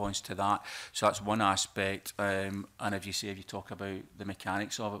had a response to that. So that's one aspect. And if you talk about the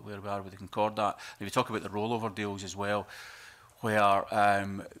mechanics of it, where we are with the Concordat, if you talk about the rollover deals as well, where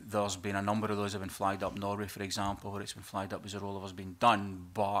there's been a number of those have been flagged up. Norway, for example, where it's been flagged up as the rollover's been done,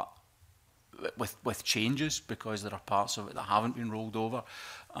 but with changes, because there are parts of it that haven't been rolled over,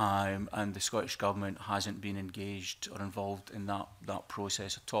 and the Scottish Government hasn't been engaged or involved in that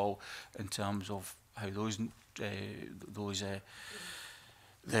process at all in terms of how the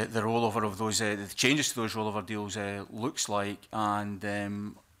rollover of those the changes to those rollover deals looks like. And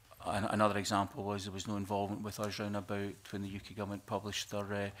another example was there was no involvement with us round about when the UK Government published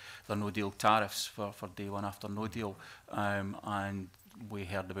their no-deal tariffs for day one after no deal, and we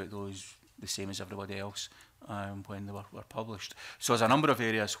heard about those the same as everybody else when they were published. So there's a number of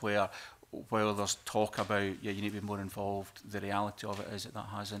areas where, while there's talk about you need to be more involved, the reality of it is that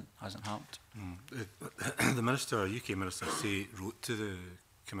hasn't happened. The Minister, UK Minister, wrote to the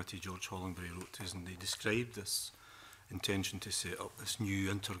committee, George Hollingbury wrote to us, and they described this intention to set up this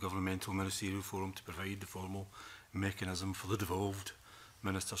new intergovernmental ministerial forum to provide the formal mechanism for the devolved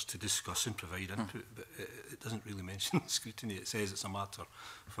ministers to discuss and provide input, but it doesn't really mention scrutiny. It says it's a matter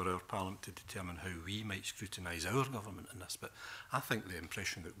for our Parliament to determine how we might scrutinise our government in this, but I think the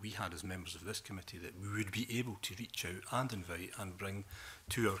impression that we had as members of this committee that we would be able to reach out and invite and bring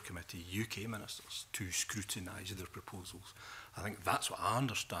to our committee UK ministers to scrutinise their proposals. I think that's what I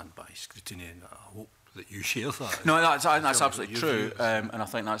understand by scrutiny, and I hope that you share that. No, that's absolutely true, and I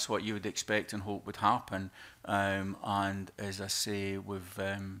think that's what you would expect and hope would happen. And as I say, we've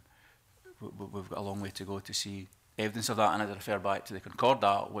got a long way to go to see evidence of that. And as I refer back to the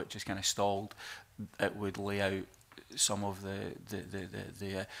Concordat, which is kind of stalled, it would lay out some of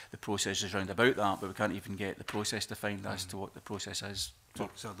the processes round about that, but we can't even get the process defined as to what the process is.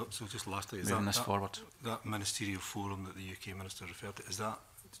 So just lastly, is moving this forward. That ministerial forum that the UK Minister referred to, is that?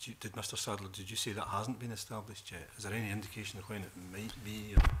 Did Mr Sadler, did you say that hasn't been established yet? Is there any indication of when it might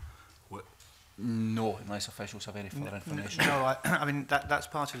be? Or what? No, unless officials have any further information. No, I mean, that's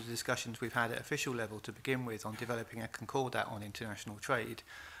part of the discussions we've had at official level to begin with on developing a Concordat on international trade.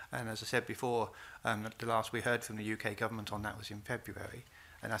 And as I said before, the last we heard from the UK government on that was in February.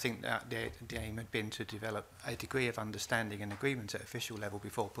 And I think that the aim had been to develop a degree of understanding and agreement at official level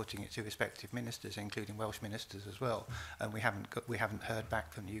before putting it to respective ministers, including Welsh ministers as well. And we haven't heard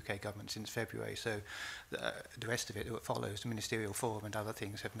back from the UK government since February. So the rest of it follows, the ministerial forum and other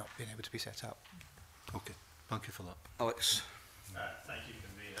things have not been able to be set up. Okay, thank you for that. Alex. Thank you,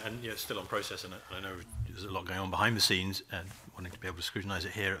 Convener. And yeah, still on process, and I know there's a lot going on behind the scenes, and wanting to be able to scrutinise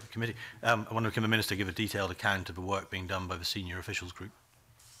it here at the committee. I wonder, can the Minister give a detailed account of the work being done by the senior officials group?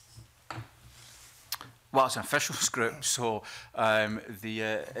 Well, it's an officials group, so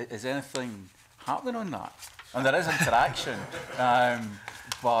is anything happening on that? And there is interaction,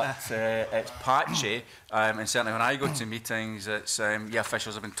 but it's patchy, and certainly when I go to meetings, it's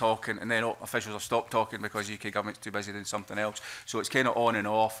officials have been talking, and then officials have stopped talking because the UK government's too busy doing something else. So it's kind of on and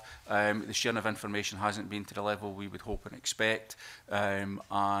off. The sharing of information hasn't been to the level we would hope and expect, and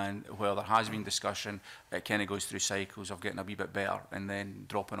while there has been discussion, it kind of goes through cycles of getting a wee bit better and then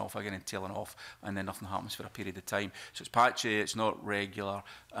dropping off again and tailing off, and then nothing happens for a period of time. So it's patchy, it's not regular,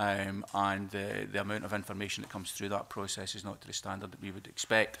 and the amount of information that comes through that process is not to the standard that we would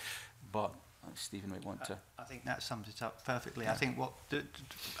expect. But Stephen might want to. I think that sums it up perfectly. I think what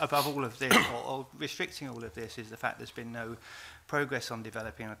above all of this, or restricting all of this, is the fact there's been no progress on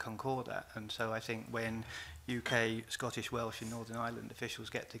developing a Concordat. And so I think when UK, Scottish, Welsh and Northern Ireland officials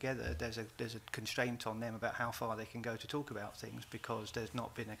get together, there's a constraint on them about how far they can go to talk about things, because there's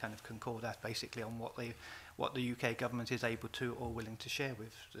not been a kind of Concordat basically on what the UK government is able to or willing to share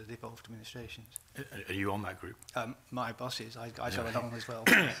with the devolved administrations. Are you on that group? My bosses, I go along as well.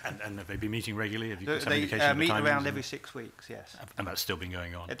 and have they been meeting regularly? Have you got some they indication of the meet timings around every 6 weeks, yes. And that's still been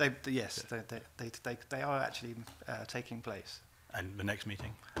going on? Yes, they are actually taking place. And the next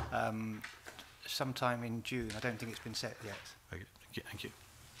meeting? Sometime in June. I don't think it's been set yet. Okay, thank you.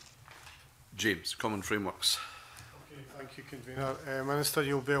 James, Common Frameworks. Okay, thank you, Convener. Minister,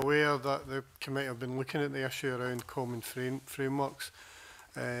 you'll be aware that the committee have been looking at the issue around common frameworks.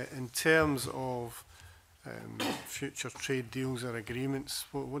 In terms of future trade deals or agreements,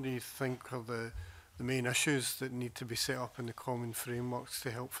 what do you think are the main issues that need to be set up in the common frameworks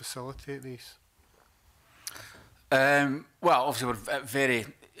to help facilitate these? Well, obviously we're at very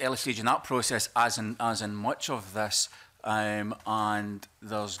early stage in that process, as in much of this, and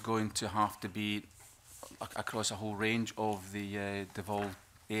there's going to have to be across a whole range of the devolved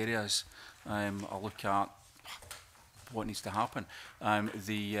areas. I'll look at what needs to happen. I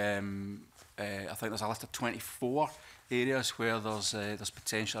think there's a list of 24 areas where there's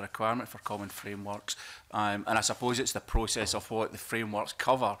potential requirement for common frameworks, and I suppose it's the process of what the frameworks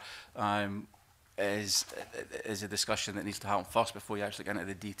cover. Is a discussion that needs to happen first before you actually get into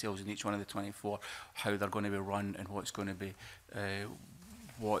the details in each one of the 24, how they're going to be run and what's going to be,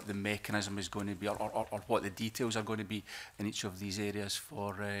 what the mechanism is going to be, or what the details are going to be in each of these areas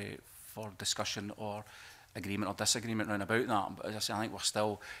for discussion or agreement or disagreement round about that. But as I say, I think we're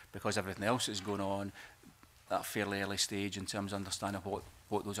still, because everything else is going on, at a fairly early stage in terms of understanding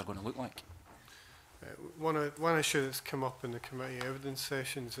what those are going to look like. One issue that's come up in the committee evidence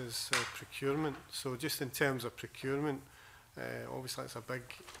sessions is procurement. So just in terms of procurement, obviously it's a big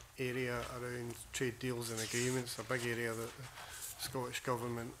area around trade deals and agreements, a big area that the Scottish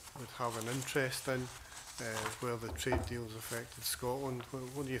Government would have an interest in, where the trade deals affected Scotland.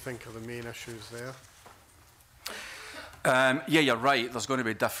 What do you think are the main issues there? Yeah, you're right. There's going to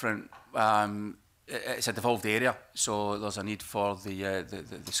be different. It's a devolved area, so there's a need for the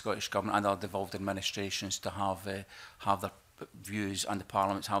Scottish Government and our devolved administrations to have their views, and the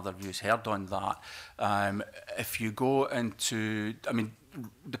parliaments have their views heard on that. If you go into, I mean,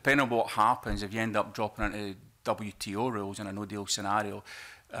 depending on what happens, if you end up dropping into WTO rules in a no-deal scenario,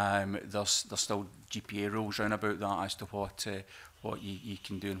 there's still GPA rules round about that as to what you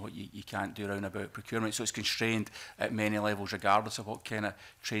can do and what you can't do around about procurement. So it's constrained at many levels regardless of what kind of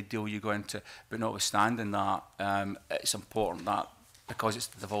trade deal you go into. But notwithstanding that, it's important that because it's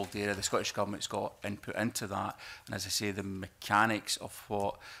the devolved area, the Scottish Government's got input into that. And as I say, the mechanics of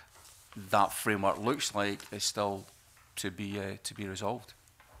what that framework looks like is still to be resolved.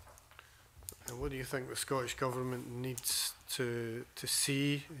 And what do you think the Scottish Government needs to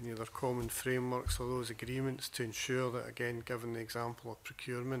see in either common frameworks or those agreements to ensure that, again, given the example of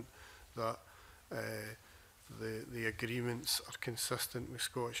procurement, that the agreements are consistent with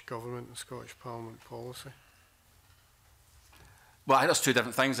Scottish Government and Scottish Parliament policy? Well, I think there's two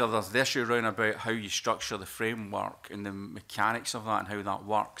different things. There's the issue around about how you structure the framework and the mechanics of that and how that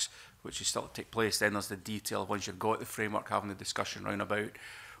works, which is still to take place. Then there's the detail of once you've got the framework, having the discussion around about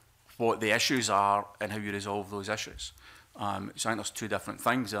what the issues are and how you resolve those issues. So I think there's two different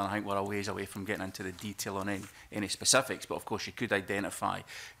things, and I think we're a ways away from getting into the detail on any specifics. But of course, you could identify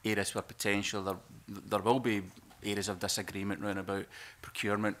areas where potential there will be areas of disagreement around about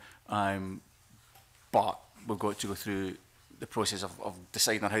procurement, but we've got to go through the process of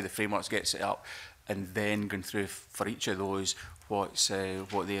deciding on how the frameworks get set up, and then going through for each of those what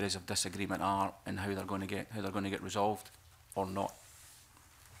the areas of disagreement are and how they're going to get resolved or not.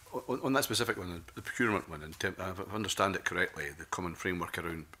 On that specific one, the procurement one, if I understand it correctly, the common framework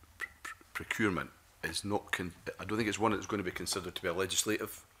around procurement is not. I don't think it's one that's going to be considered to be a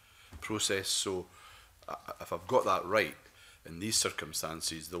legislative process. So, if I've got that right, in these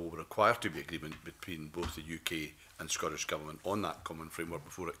circumstances, there will require to be agreement between both the UK and Scottish Government on that common framework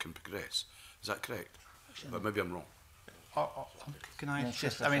before it can progress. Is that correct? But maybe I'm wrong. Can I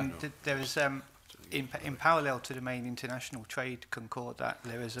just? I mean, there is. In parallel to the main international trade concordat,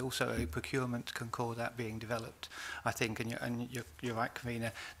 there is also a procurement concordat being developed, I think, and you're right,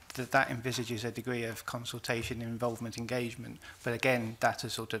 Convener, that envisages a degree of consultation, involvement, engagement. But again, that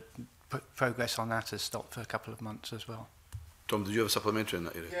has sort of progress on that has stopped for a couple of months as well. Tom, did you have a supplementary in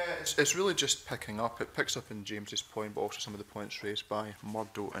that area? Yeah, it's really just picking up. It picks up in James's point, but also some of the points raised by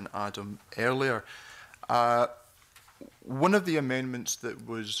Murdo and Adam earlier. One of the amendments that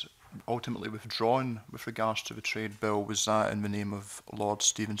was ultimately withdrawn with regards to the trade bill was that in the name of Lord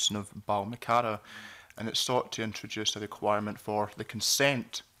Stevenson of Balmacara, and it sought to introduce a requirement for the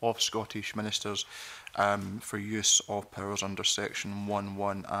consent of Scottish ministers for use of powers under Section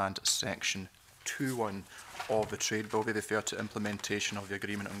 1.1 and Section 2.1 of the trade bill. They refer to implementation of the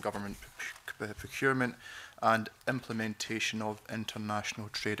Agreement on Government Procurement and implementation of international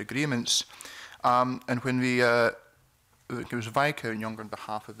trade agreements. And when it was Viscount Younger on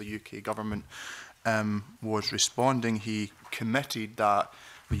behalf of the UK Government was responding, he committed that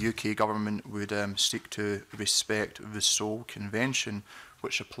the UK Government would seek to respect the Seoul Convention,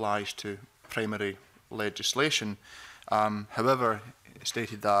 which applies to primary legislation. However, it was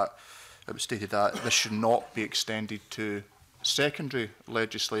stated that this should not be extended to secondary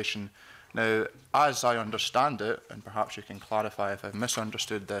legislation. Now, as I understand it, and perhaps you can clarify if I've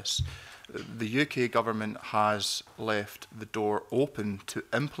misunderstood this, the UK Government has left the door open to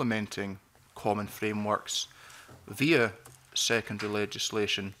implementing common frameworks via secondary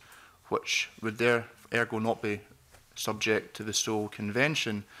legislation, which would ergo not be subject to the Seoul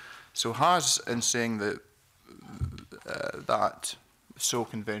Convention. So has, in saying that that Seoul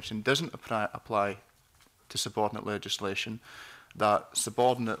Convention doesn't apply to subordinate legislation, that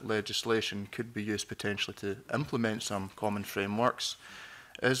subordinate legislation could be used potentially to implement some common frameworks.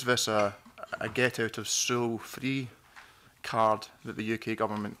 Is this a get-out-of-Seoul-free card that the UK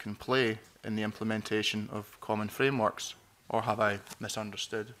Government can play in the implementation of common frameworks, or have I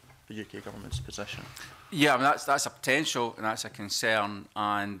misunderstood the UK Government's position? Yeah, I mean, that's a potential and that's a concern,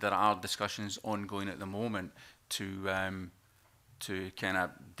 and there are discussions ongoing at the moment to kind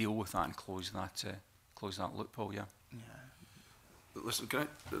of deal with that and close that loophole. Yeah. Listen, can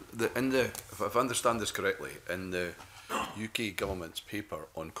if I understand this correctly, in the UK Government's paper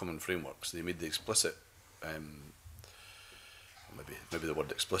on common frameworks, they made the explicit, maybe the word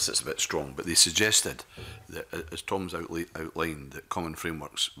explicit is a bit strong, but they suggested that, as Tom's outlined, that common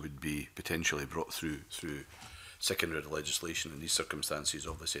frameworks would be potentially brought through secondary legislation in these circumstances,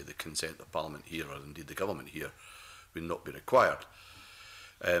 obviously the consent of Parliament here, or indeed the government here, would not be required.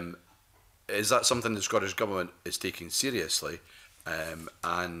 Is that something the Scottish Government is taking seriously,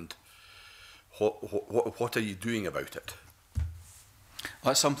 and what are you doing about it?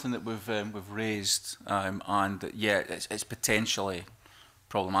 Well, that's something that we've raised, and yeah, it's potentially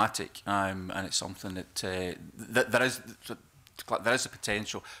problematic, and it's something that there is a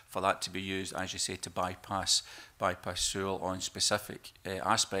potential for that to be used, as you say, to bypass Sewell on specific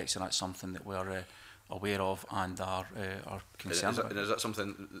aspects, and that's something that we're aware of and are concerned about. Is that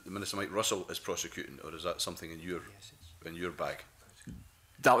something that Minister Mike Russell is prosecuting, or is that something in your bag?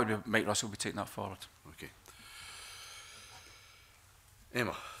 That would be Mike Russell would be taking that forward. Okay.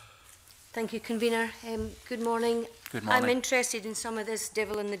 Emma. Thank you, Convener. Good morning. Good morning. I'm interested in some of this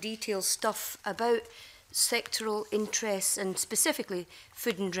devil in the details stuff about sectoral interests and specifically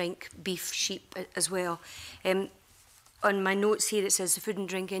food and drink, beef, sheep as well. On my notes here it says the food and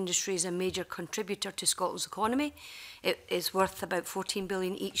drink industry is a major contributor to Scotland's economy. It is worth about 14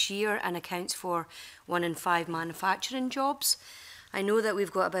 billion each year and accounts for 1 in 5 manufacturing jobs. I know that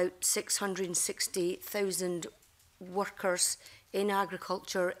we've got about 660,000 workers in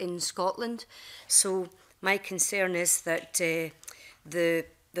agriculture in Scotland. So my concern is that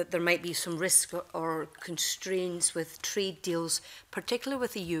that there might be some risk or constraints with trade deals, particularly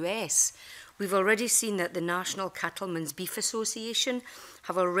with the US. We've already seen that the National Cattlemen's Beef Association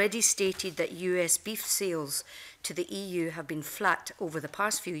have already stated that US beef sales to the EU have been flat over the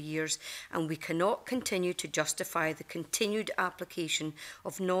past few years, and we cannot continue to justify the continued application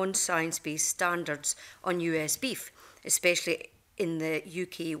of non-science-based standards on US beef, especially in the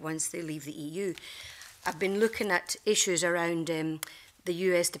UK once they leave the EU. I've been looking at issues around the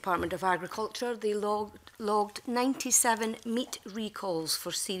US Department of Agriculture. They logged 97 meat recalls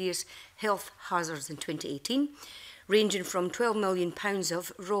for serious health hazards in 2018, ranging from 12 million pounds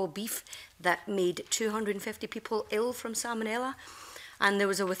of raw beef that made 250 people ill from salmonella. And there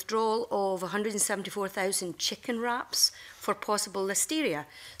was a withdrawal of 174,000 chicken wraps for possible listeria.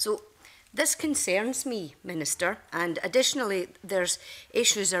 So this concerns me, Minister, and additionally there's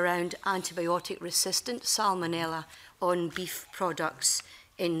issues around antibiotic-resistant salmonella on beef products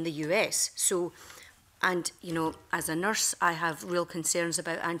in the US. So, and you know, as a nurse, I have real concerns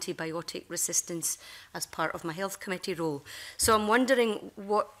about antibiotic resistance as part of my health committee role. So I'm wondering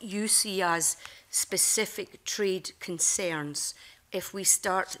what you see as specific trade concerns if we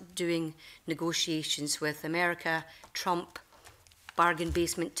start doing negotiations with America, Trump, bargain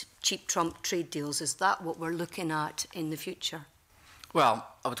basement, cheap Trump trade deals. Is that what we're looking at in the future? Well,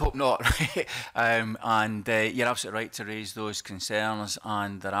 I would hope not. You're absolutely right to raise those concerns,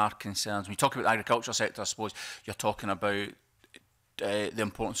 and there are concerns. When you talk about the agricultural sector, I suppose you're talking about the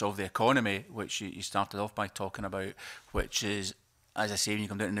importance of the economy, which you started off by talking about, which is, as I say, when you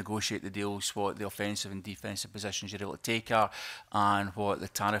come down to negotiate the deals, what the offensive and defensive positions you're able to take are, and what the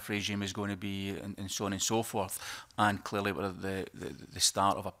tariff regime is going to be, and so on and so forth. And clearly we're at the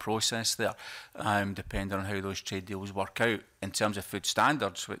start of a process there, depending on how those trade deals work out. In terms of food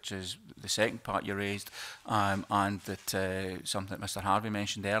standards, which is the second part you raised, and that something that Mr Harvey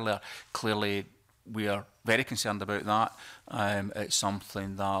mentioned earlier, clearly we are very concerned about that. It's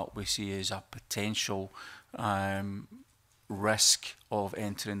something that we see as a potential risk of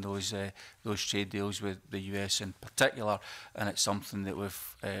entering those trade deals with the US in particular, and it's something that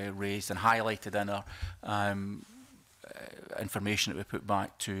we've raised and highlighted in our information that we put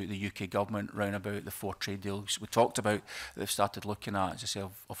back to the UK government round about the 4 trade deals we talked about that they've started looking at, as I say,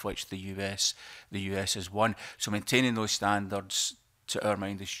 of which the US is one. So maintaining those standards, to our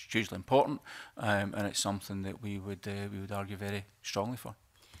mind, is hugely important, and it's something that we would argue very strongly for.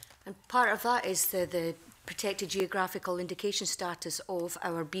 And part of that is the protected geographical indication status of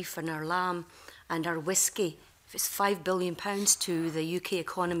our beef and our lamb and our whisky. It's £5 billion to the UK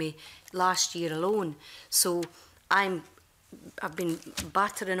economy last year alone. So I've been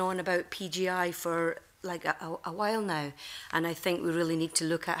battering on about PGI for like a while now, and I think we really need to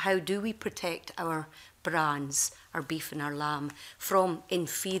look at how do we protect our brands, our beef and our lamb, from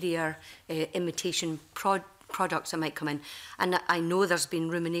inferior imitation products that might come in. And I know there's been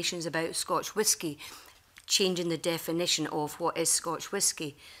ruminations about Scotch whisky, changing the definition of what is Scotch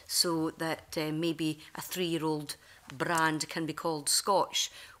whisky so that maybe a 3-year-old brand can be called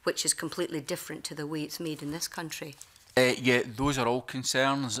Scotch, which is completely different to the way it's made in this country. Yeah, those are all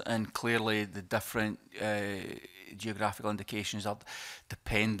concerns, and clearly the different geographical indications are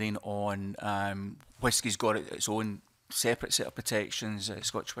depending on whisky's got its own separate set of protections,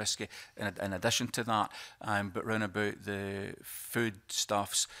 Scotch whisky in addition to that, but round about the food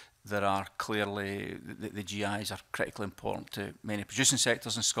stuffs, there are clearly, the GIs are critically important to many producing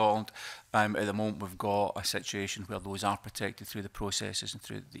sectors in Scotland. At the moment, we've got a situation where those are protected through the processes and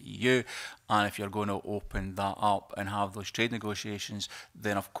through the EU. And if you're going to open that up and have those trade negotiations,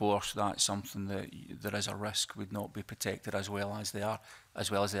 then of course that's something that there is a risk would not be protected as well as they are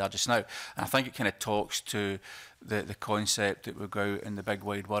just now. And I think it kind of talks to the concept that we go out in the big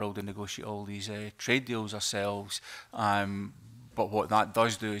wide world and negotiate all these trade deals ourselves. But what that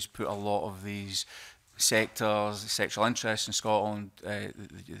does do is put a lot of these sectors, sexual interests in Scotland,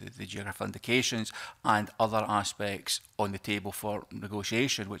 the geographical indications and other aspects on the table for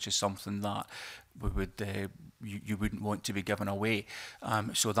negotiation, which is something that we would you wouldn't want to be given away.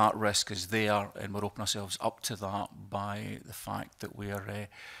 So that risk is there, and we're opening ourselves up to that by the fact that we are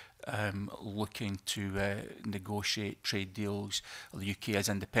looking to negotiate trade deals. The UK is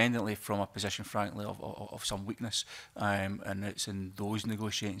independently from a position, frankly, of some weakness, and it's in those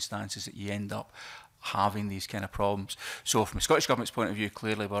negotiating stances that you end up having these kind of problems. So from the Scottish Government's point of view,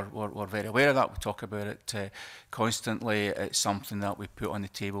 clearly we're very aware of that. We talk about it constantly. It's something that we put on the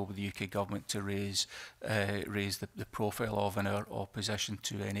table with the UK Government to raise the profile of in our opposition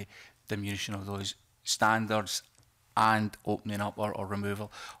to any diminution of those standards and opening up or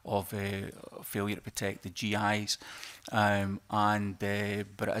removal of failure to protect the GIs. But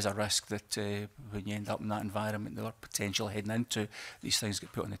it is a risk that when you end up in that environment, they're potentially heading into, these things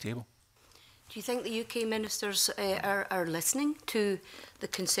get put on the table. Do you think the UK ministers are listening to the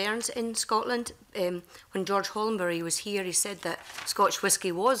concerns in Scotland? When George Hollenbury was here, he said that Scotch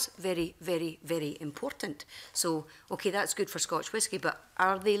whisky was very, very, very important. So, OK, that's good for Scotch whisky, but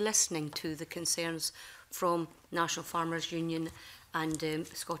are they listening to the concerns from National Farmers Union and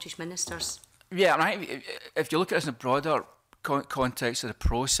Scottish ministers? Yeah, and if you look at it in a broader context of the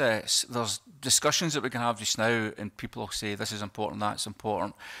process, there's discussions that we can have just now, and people will say this is important, that's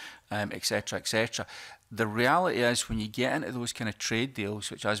important, etc., etc. The reality is, when you get into those kind of trade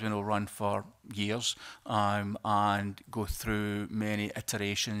deals, which as we know run for years and go through many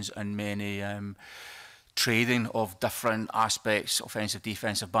iterations and many trading of different aspects, offensive,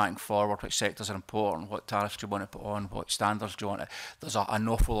 defensive, back and forward, which sectors are important, what tariffs do you want to put on, what standards do you want to... There's an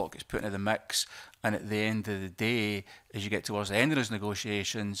awful lot gets put into the mix, and at the end of the day, as you get towards the end of those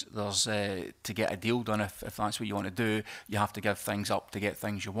negotiations, there's to get a deal done, if that's what you want to do, you have to give things up to get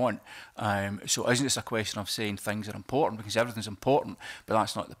things you want. So isn't this a question of saying things are important, because everything's important, but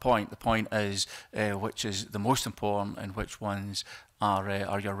that's not the point. The point is which is the most important and which ones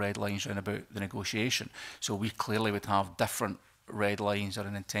are your red lines around about the negotiation. So we clearly would have different red lines, or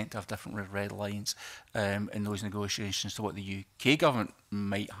an intent to have different red lines in those negotiations to what the UK government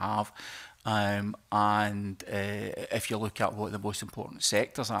might have. If you look at what the most important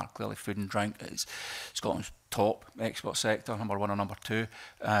sectors are, clearly food and drink is Scotland's top export sector, number 1 or number 2,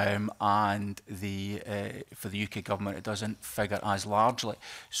 and for the UK government it doesn't figure as largely.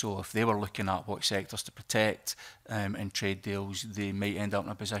 So if they were looking at what sectors to protect in trade deals, they might end up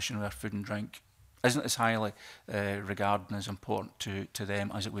in a position where food and drink isn't as highly regarded and as important to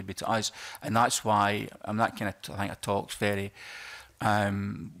them as it would be to us. And that's why that kind of, I think it talks very...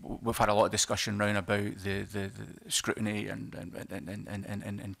 we've had a lot of discussion round about the scrutiny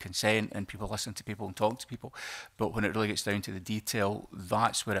and consent, and people listen to people and talk to people. But when it really gets down to the detail,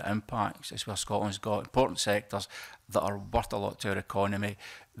 that's where it impacts. It's where Scotland's got important sectors that are worth a lot to our economy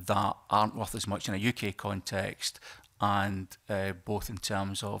that aren't worth as much in a UK context, and both in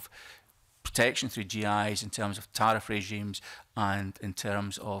terms of protection through GIs, in terms of tariff regimes, and in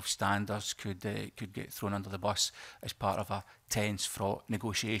terms of standards could get thrown under the bus as part of a tense, fraught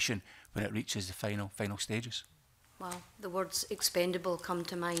negotiation when it reaches the final stages. Well, the words expendable come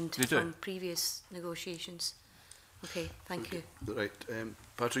to mind from previous negotiations. Okay, thank you. Right.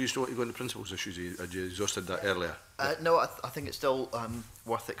 Patrick, you still want to go into principles issues? Had you exhausted that earlier? No, I think it's still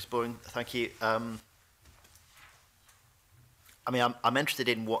worth exploring. Thank you. I mean, I'm interested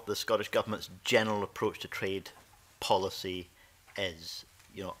in what the Scottish Government's general approach to trade policy is.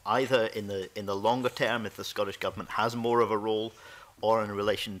 You know, either in the longer term, if the Scottish Government has more of a role, or in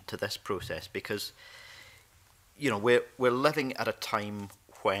relation to this process, because you know we're living at a time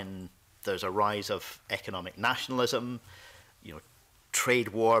when there's a rise of economic nationalism, you know, trade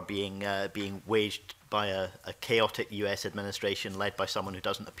war being waged by a chaotic US administration led by someone who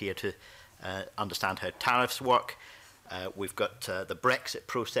doesn't appear to understand how tariffs work. We've got the Brexit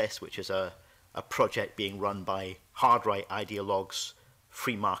process, which is a project being run by hard-right ideologues,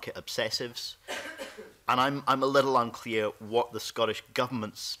 free market obsessives. And I'm a little unclear what the Scottish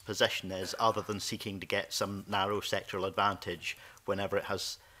Government's position is, other than seeking to get some narrow sectoral advantage whenever it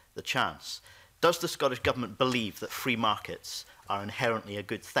has the chance. Does the Scottish Government believe that free markets are inherently a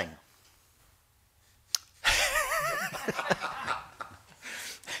good thing?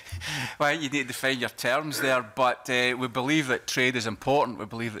 Well, you need to define your terms there, but we believe that trade is important. We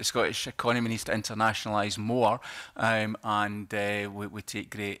believe that the Scottish economy needs to internationalise more, and we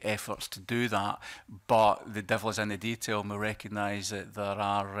take great efforts to do that. But the devil is in the detail, and we recognise that there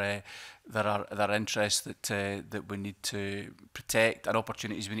are interests that we need to protect and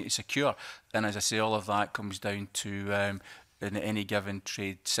opportunities we need to secure. And as I say, all of that comes down to in any given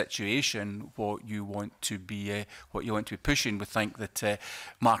trade situation, what you want to be pushing. We think that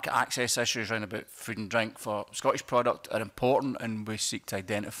market access issues around about food and drink for Scottish product are important, and we seek to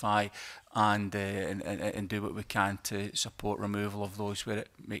identify and do what we can to support removal of those where it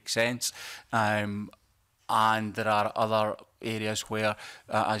makes sense. And there are other areas where,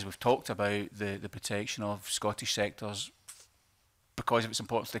 as we've talked about, the protection of Scottish sectors, because of its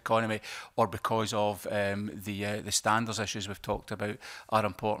importance to the economy, or because of the standards issues we've talked about, are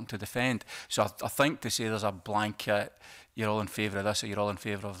important to defend. So I think to say there's a blanket, you're all in favour of this or you're all in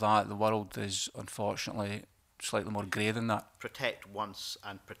favour of that, the world is unfortunately slightly more grey than that. Protect once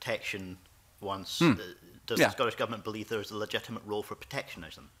and protection once. Does Yeah. the Scottish Government believe there is a legitimate role for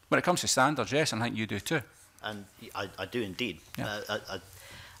protectionism? When it comes to standards, yes, and I think you do too. And I do indeed. Yeah.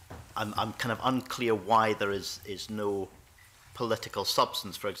 I'm kind of unclear why there is no political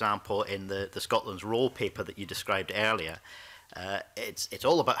substance, for example, in the Scotland's role paper that you described earlier. It's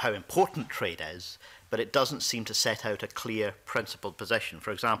all about how important trade is, but it doesn't seem to set out a clear principled position.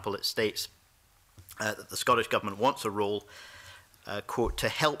 For example, it states that the Scottish Government wants a role, quote, to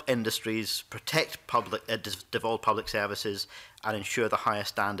help industries protect devolved public services and ensure the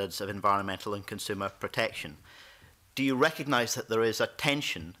highest standards of environmental and consumer protection. Do you recognise that there is a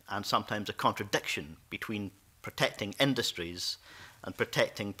tension and sometimes a contradiction between protecting industries and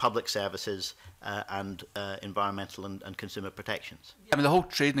protecting public services and environmental and consumer protections? I mean, the whole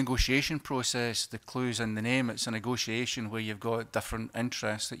trade negotiation process, the clue's in the name. It's a negotiation where you've got different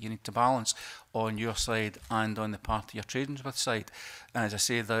interests that you need to balance on your side and on the party you're trading with side. And as I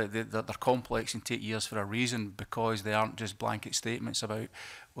say, they're complex and take years for a reason, because they aren't just blanket statements about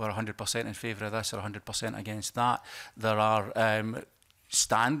we're 100% in favour of this or 100% against that. There are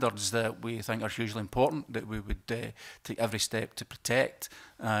standards that we think are hugely important that we would take every step to protect,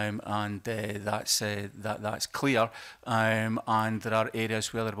 and that's clear. And there are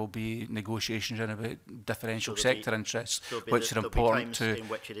areas where there will be negotiations in about differential sector interests, which are important to. In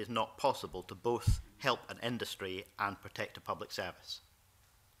which it is not possible to both help an industry and protect a public service.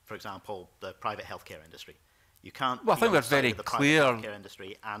 For example, the private healthcare industry. You can't. Well, I think we're on the side very of the clear. private healthcare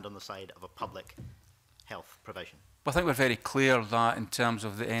industry and on the side of a public health provision. Well, I think we're very clear that in terms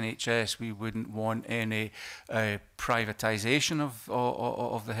of the NHS, we wouldn't want any privatisation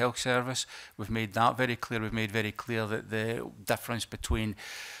of the health service. We've made that very clear. We've made very clear that the difference between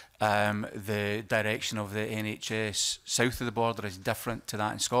the direction of the NHS south of the border is different to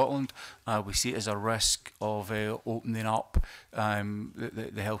that in Scotland. We see it as a risk of opening up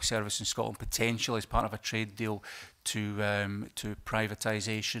the health service in Scotland potentially as part of a trade deal to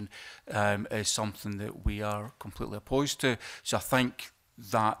privatisation is something that we are completely opposed to. So I think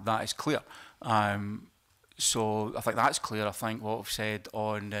that is clear. So I think that's clear. I think what we've said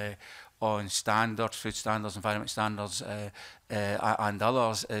on standards, food standards, environment standards, and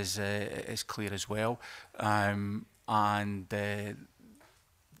others is clear as well. And I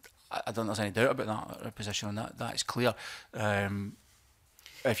don't think there's any doubt about that position on that. That is clear.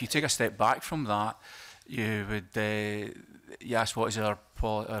 If you take a step back from that, you would you ask what is our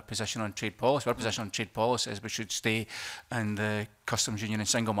position on trade policy. Our position on trade policy is we should stay in the customs union and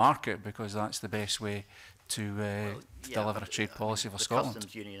single market, because that's the best way to deliver a trade policy for Scotland. The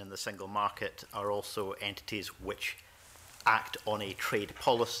customs union and the single market are also entities which act on a trade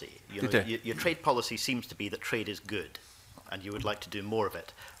policy. Your trade policy seems to be that trade is good and you would like to do more of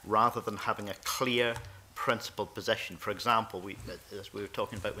it, rather than having a clear principled position. For example, as we were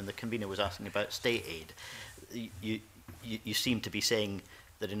talking about when the convener was asking about state aid, you seem to be saying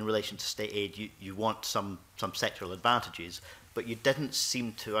that in relation to state aid you want some sectoral advantages, but you didn't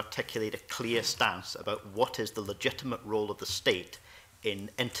seem to articulate a clear stance about what is the legitimate role of the state in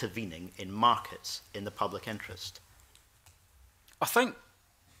intervening in markets in the public interest. I think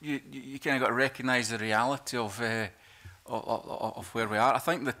you kind of got to recognise the reality of where we are. I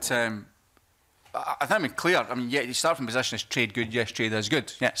think that I think I'm clear. I mean, yeah, you start from a position as trade good. Yes, trade is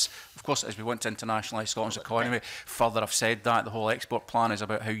good. Yes, of course it is. We want to internationalise Scotland's economy. Further, I've said that the whole export plan is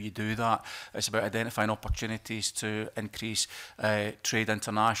about how you do that. It's about identifying opportunities to increase trade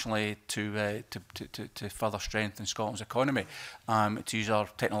internationally to further strengthen Scotland's economy, to use our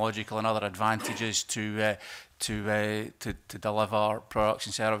technological and other advantages to to deliver products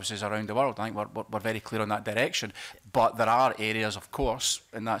and services around the world. I think we're very clear on that direction. But there are areas, of course,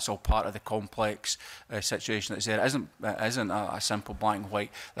 and that's all part of the complex situation that's there. It isn't a simple black and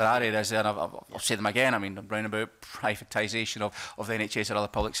white. There are areas there, and I'll say them again. I mean, round about privatisation of the NHS or other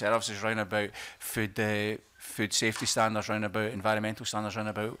public services, round about food safety standards, round about environmental standards, round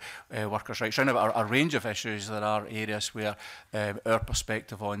about workers' rights, round about a range of issues. There are areas where our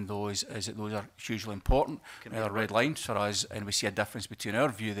perspective on those is that those are hugely important. There are red lines for us, and we see a difference between our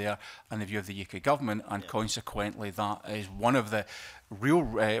view there and the view of the UK government, and consequently that is one of the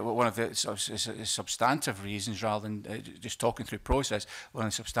substantive reasons, rather than just talking through process, one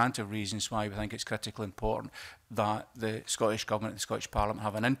of the substantive reasons why we think it's critically important that the Scottish Government and the Scottish Parliament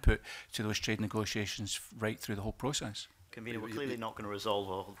have an input to those trade negotiations right through the whole process. Convener, we're clearly not going to resolve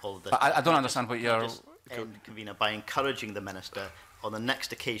all of this. I don't understand what you're... Convener, by encouraging the Minister on the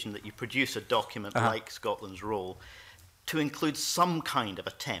next occasion that you produce a document like Scotland's role to include some kind of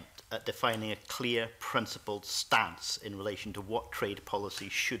attempt at defining a clear, principled stance in relation to what trade policy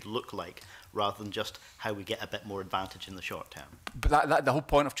should look like, rather than just how we get a bit more advantage in the short term. But the whole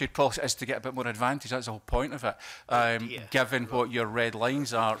point of trade policy is to get a bit more advantage. That's the whole point of it. Given what your red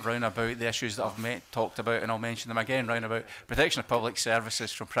lines are round about the issues that I've talked about, and I'll mention them again, round about protection of public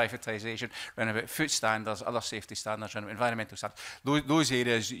services from privatisation, round about food standards, other safety standards, round about environmental standards. Those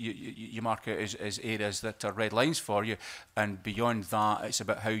areas you mark out as areas that are red lines for you, and beyond that, it's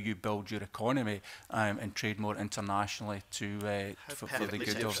about how you build your economy and trade more internationally for the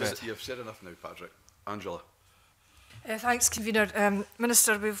good of it. You've said enough now, Patrick. Angela. Thanks, Convener.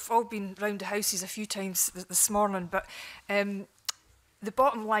 Minister, we've all been round the houses a few times this morning, but the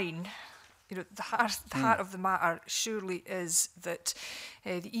bottom line, the heart of the matter surely is that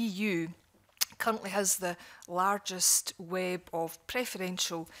the EU currently has the largest web of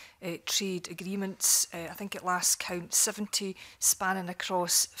preferential trade agreements. I think at last count 70, spanning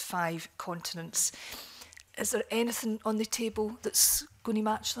across 5 continents. Is there anything on the table that's going to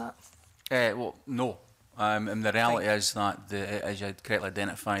match that? Well, no. And the reality is that, as you correctly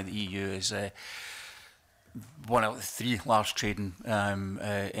identified, the EU is one of the 3 large trading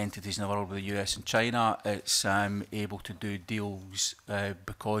entities in the world with the US and China. It's able to do deals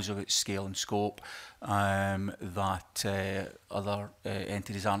because of its scale and scope that other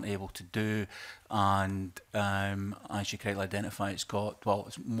entities aren't able to do. And as you correctly identify, it's got,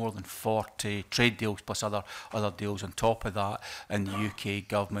 it's more than 40 trade deals plus other deals on top of that. And the UK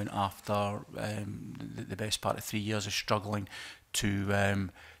government, after the best part of 3 years, is struggling to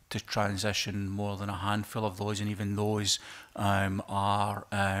transition more than a handful of those, and even those aren't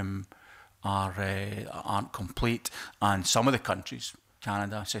complete. And some of the countries,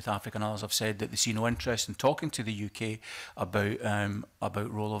 Canada, South Africa and others, have said that they see no interest in talking to the UK about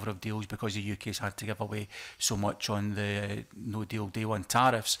rollover of deals, because the UK's had to give away so much on the no deal day one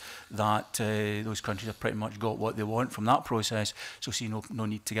tariffs that those countries have pretty much got what they want from that process. So see no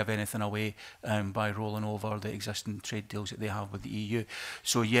need to give anything away by rolling over the existing trade deals that they have with the EU.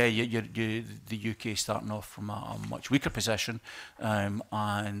 So yeah, the UK is starting off from a much weaker position,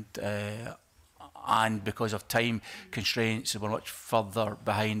 and because of time constraints, we're much further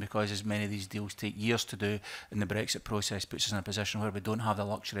behind, because as many of these deals take years to do, and the Brexit process puts us in a position where we don't have the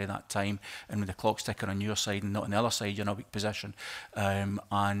luxury of that time, and with the clock's ticking on your side and not on the other side, you're in a weak position.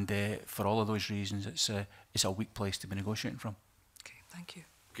 For all of those reasons, it's a weak place to be negotiating from. Okay, thank you.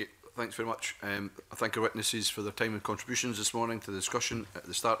 Okay, thanks very much. I thank our witnesses for their time and contributions this morning to the discussion. At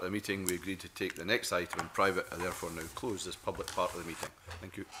the start of the meeting, we agreed to take the next item in private. I therefore now close this public part of the meeting.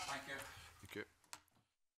 Thank you. Thank you.